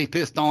girls. He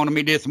pissed on them.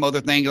 He did some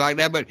other things like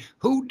that. But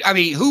who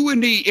in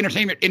the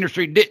entertainment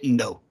industry didn't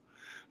know?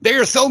 There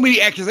are so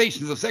many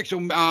accusations of sexual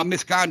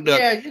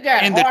misconduct. Yeah, you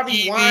got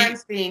Harvey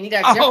Weinstein. You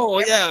got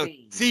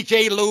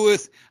C.J.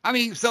 Lewis. I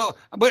mean,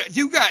 but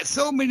you got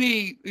so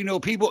many,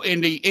 people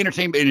in the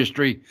entertainment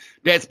industry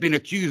that's been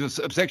accused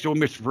of sexual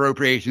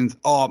misappropriations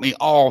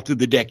all through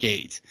the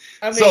decades.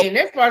 I mean,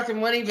 this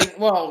person wasn't even,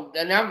 not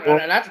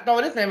to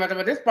throw this name out there,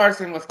 but this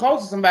person was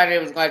close to somebody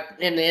that was like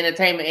in the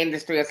entertainment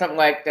industry or something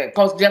like that,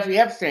 close to Jeffrey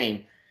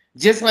Epstein,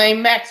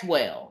 Ghislaine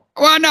Maxwell.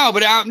 Well, no,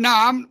 but I'm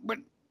talking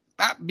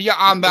about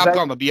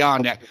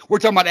beyond that. We're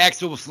talking about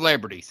actual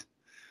celebrities.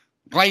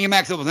 Ghislaine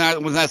Maxwell was not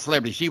a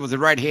celebrity. She was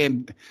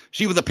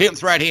a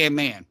pimp's right hand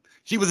man.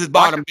 She was his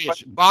bottom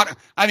bitch.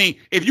 I mean,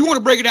 if you want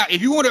to break it out,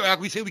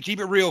 like we say, we keep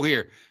it real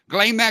here.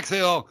 Ghislaine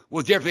Maxwell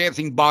was Jeffrey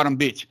Epstein's bottom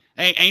bitch.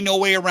 Ain't no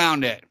way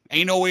around that.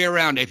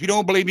 If you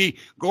don't believe me,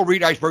 go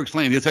read Iceberg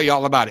Slim. He'll tell you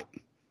all about it.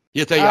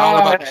 He'll tell you all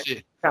about the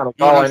shit. Kind of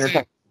all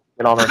entertainment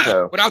on our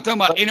show. But I'm talking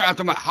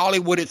about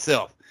Hollywood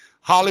itself.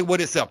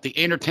 The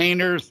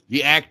entertainers,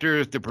 the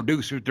actors, the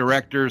producers,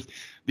 directors,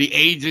 the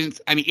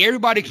agents. I mean,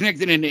 everybody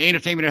connected in the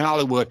entertainment in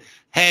Hollywood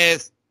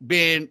has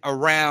been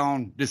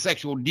around the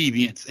sexual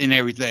deviance and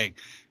everything.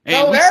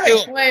 And that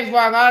explains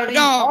why a lot of these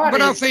artists.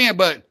 But I'm saying,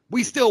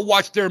 we still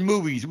watch their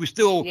movies. We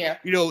still,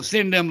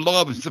 send them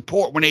love and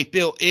support when they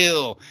feel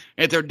ill.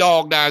 If their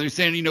dog dies, we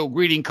send,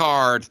 greeting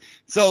cards.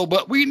 So,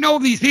 but we know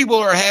these people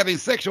are having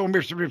sexual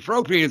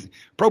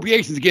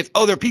misappropriations against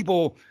other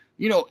people,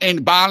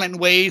 in violent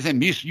ways and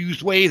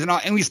misused ways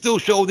and we still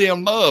show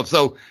them love.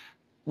 So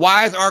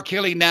why is R.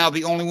 Kelly now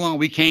the only one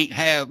we can't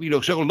have,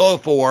 show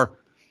love for?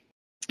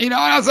 And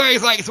I'm saying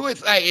it's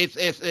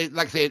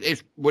like I said,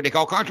 it's what they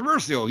call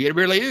controversial. It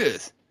really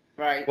is.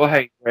 Right. Well,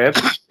 hey, Rev,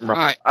 all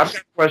right. I've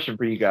got a question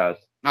for you guys.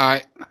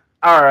 All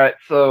right.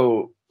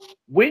 So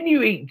when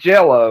you eat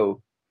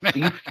Jell-O, do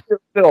you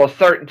feel a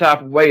certain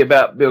type of way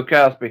about Bill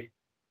Cosby?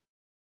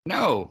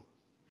 No,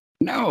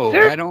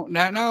 I don't.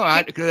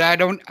 Because I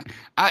don't.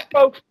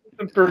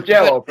 Spokesperson for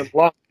Jell-O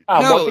for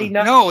a long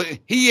time. No,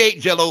 he ate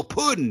Jell-O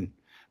pudding.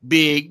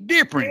 Big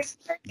difference.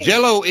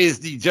 Jell-O is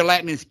the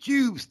gelatinous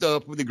cube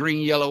stuff with the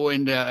green, yellow,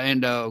 and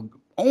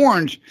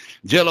orange.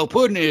 Jell-O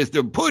pudding is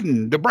the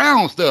pudding, the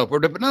brown stuff or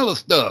the vanilla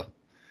stuff.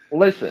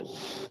 Listen,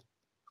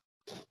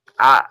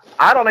 I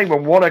don't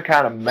even want to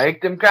kind of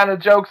make them kind of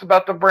jokes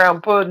about the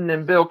brown pudding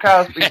and Bill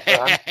Cosby.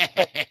 Can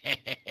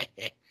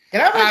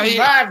I make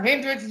 5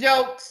 Hendrix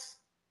jokes?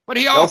 But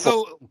he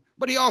also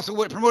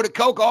promoted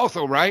Coke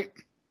also, right?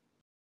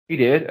 He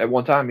did at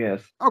one time,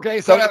 yes. Okay,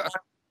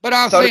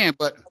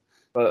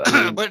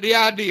 but the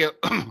idea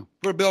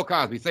for Bill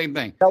Cosby, same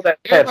thing.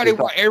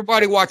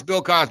 Everybody watched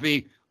Bill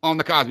Cosby on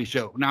the Cosby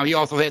Show. Now he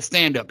also had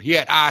stand up. He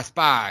had I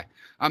Spy.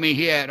 I mean,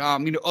 he had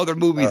other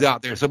movies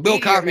out there. So Bill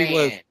Cosby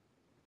was.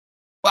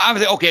 Well, I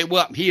was okay.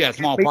 Well, he had a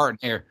small part in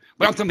there,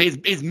 but I'm talking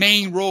about his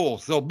main role.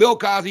 So Bill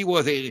Cosby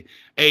was a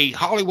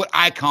Hollywood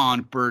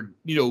icon for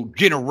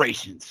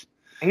generations.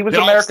 He was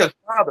America's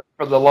father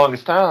for the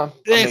longest time.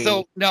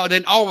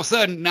 Then all of a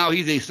sudden now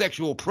he's a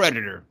sexual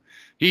predator.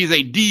 He's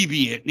a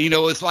deviant.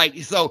 It's like,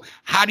 so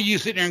how do you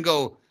sit there and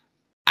go,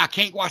 I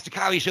can't watch the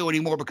Cosby Show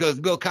anymore because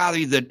Bill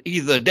Cosby's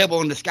he's the devil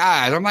in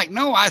disguise. I'm like,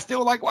 no, I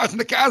still like watching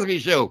the Cosby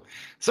Show.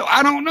 So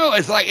I don't know.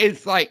 It's like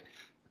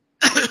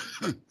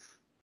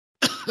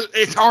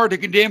it's hard to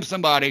condemn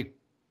somebody.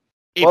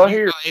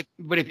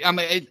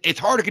 It's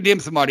hard to condemn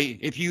somebody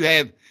if you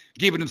have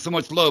given them so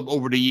much love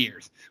over the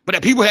years. But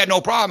people had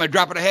no problem at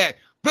dropping a hat.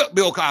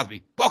 Bill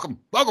Cosby, welcome.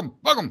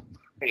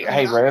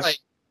 Hey, Rev.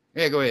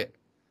 Yeah, go ahead.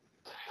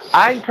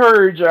 I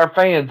encourage our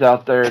fans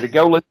out there to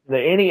go listen to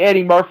any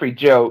Eddie Murphy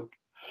joke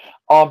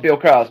on Bill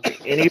Cosby.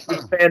 Any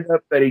stand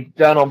up that he's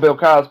done on Bill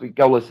Cosby,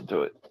 go listen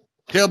to it.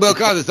 Tell Bill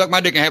Cosby, suck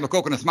my dick and have a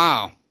Coke and a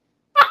smile.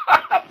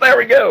 There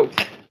we go.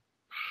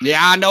 Yeah,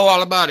 I know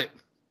all about it.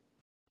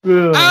 I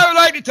would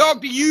like to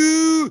talk to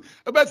you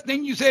about the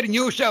thing you said in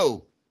your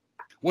show.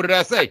 What did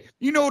I say?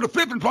 You know, the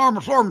flipping farm.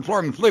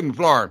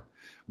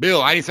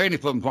 Bill, I didn't say any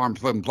flipping farm.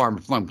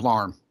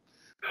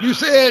 You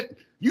said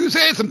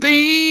some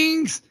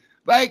things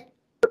like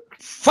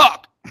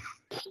fuck.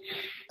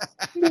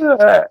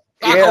 Yeah.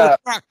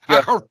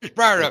 I called Rich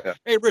Pryor up.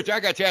 Hey, Rich, I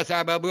got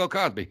chastised by Bill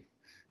Cosby.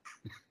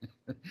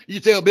 You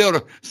tell Bill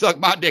to suck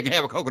my dick and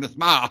have a coconut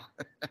smile.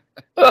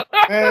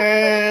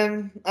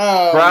 And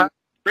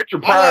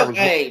Richard Pryor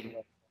was.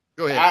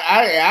 Go ahead.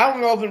 I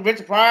don't know if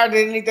Richard Pryor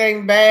did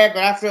anything bad,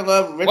 but I still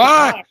love Richard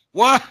Pryor.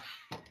 What?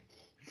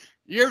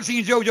 You ever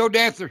seen JoJo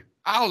Dancer?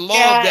 I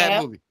love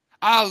that movie.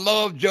 I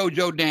love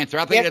JoJo Dancer.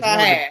 I think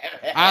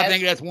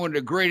that's one of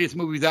the greatest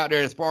movies out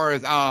there as far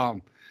as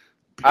I've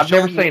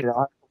never seen it.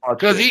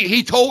 Because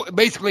he told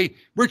basically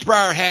Rich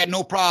Pryor had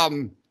no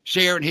problem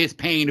sharing his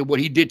pain of what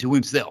he did to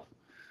himself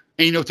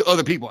and to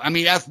other people. I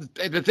mean, that's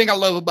the thing I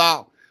love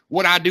about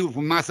what I do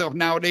for myself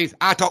nowadays.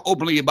 I talk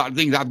openly about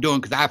things I've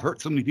done because I've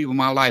hurt so many people in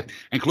my life,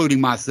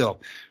 including myself.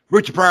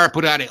 Richard Pryor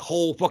put out a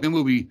whole fucking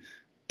movie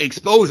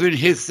exposing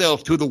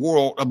himself to the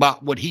world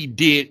about what he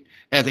did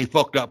as a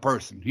fucked up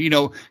person. He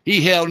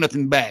held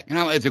nothing back.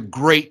 It's a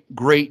great,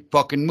 great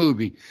fucking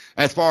movie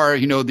as far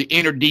as, the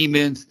inner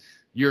demons,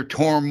 your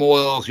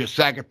turmoils, your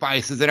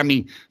sacrifices. And I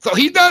mean, so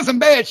he's done some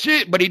bad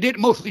shit, but he did it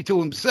mostly to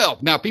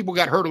himself. Now, people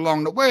got hurt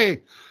along the way.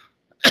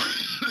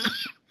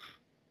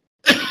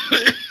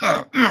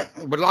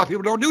 But a lot of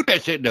people don't do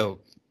that shit, though.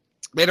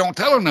 They don't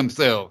tell them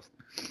themselves.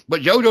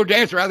 But JoJo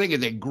Dancer, I think,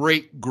 is a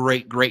great,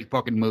 great, great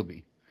fucking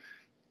movie.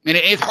 And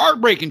it's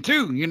heartbreaking,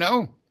 too,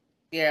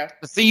 Yeah.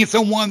 Seeing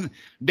someone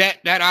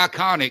that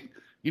iconic,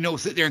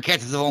 sit there and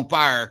catch himself on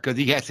fire because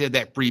he has said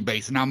that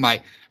freebase. And I'm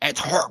like, that's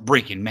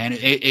heartbreaking, man.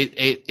 It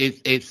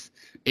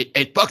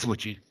fucks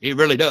with you. It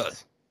really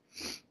does.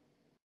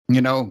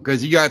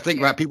 Because you got to think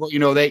about people,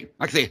 like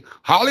I say,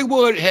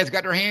 Hollywood has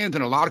got their hands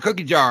in a lot of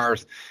cookie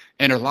jars.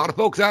 And there's a lot of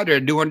folks out there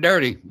doing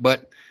dirty,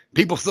 but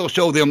people still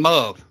show them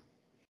love.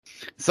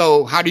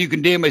 So how do you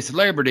condemn a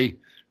celebrity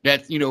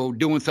that's,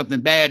 doing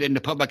something bad in the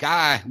public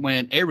eye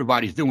when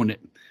everybody's doing it?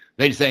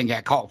 They just ain't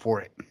got caught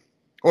for it.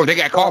 Or if they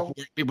got caught for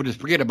it, people just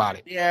forget about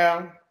it.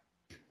 Yeah.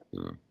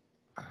 It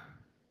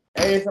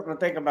is something to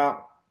think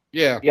about.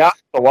 Yeah. Yeah, I have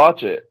to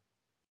watch it.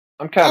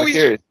 I'm kind of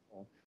curious.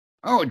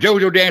 Oh,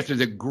 JoJo Dancer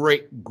is a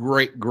great,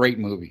 great, great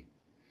movie.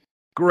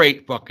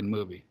 Great fucking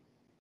movie.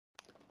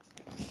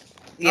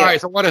 Yeah. All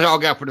right, so what has y'all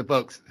got for the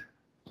folks?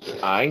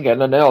 I ain't got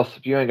nothing else.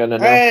 If you ain't got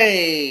nothing else.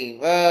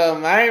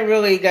 I ain't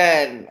really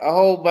got a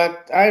whole bunch.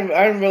 I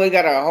ain't really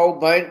got a whole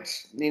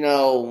bunch,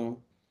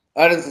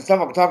 other than some stuff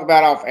I can talk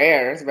about off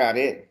air. That's about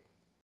it.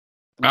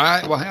 All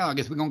right, well, hell, I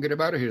guess we're going to get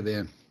out of here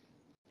then.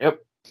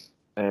 Yep.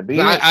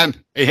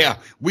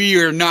 We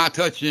are not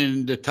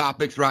touching the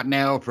topics right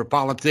now for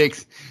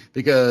politics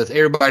because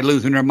everybody's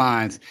losing their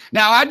minds.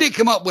 Now, I did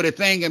come up with a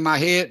thing in my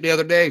head the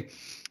other day.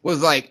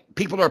 Was like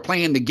people are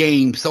playing the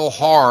game so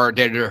hard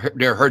that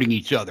they're hurting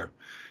each other.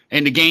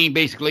 And the game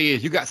basically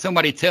is you got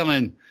somebody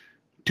telling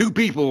two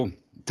people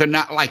to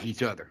not like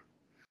each other.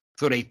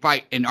 So they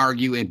fight and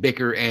argue and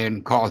bicker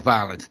and cause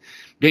violence.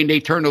 Then they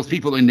turn those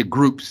people into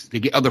groups to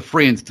get other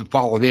friends to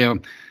follow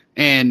them.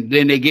 And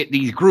then they get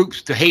these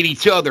groups to hate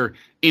each other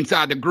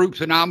inside the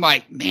groups. And I'm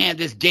like, man,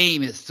 this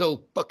game is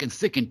so fucking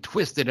sick and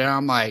twisted. And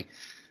I'm like,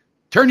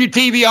 turn your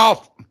TV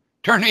off,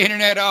 turn the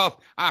internet off.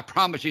 I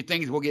promise you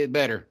things will get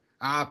better.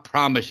 I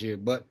promise you,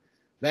 but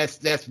that's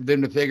for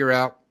them to figure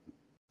out.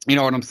 You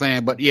know what I'm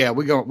saying? But yeah,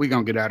 we're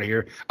gonna get out of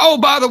here. Oh,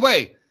 by the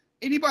way,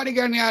 anybody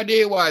got any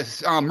idea why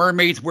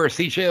mermaids wear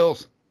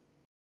seashells?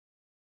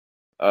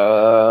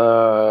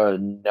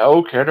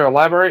 No. Care to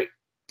elaborate?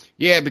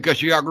 Yeah,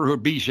 because you outgrew her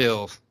bee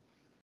shells,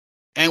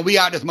 and we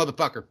out this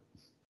motherfucker.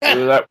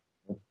 Do that.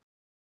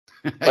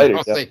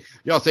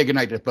 Y'all say good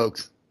night to the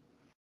folks.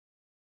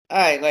 All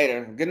right,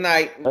 later. Good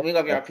night. We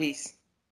love y'all. Peace.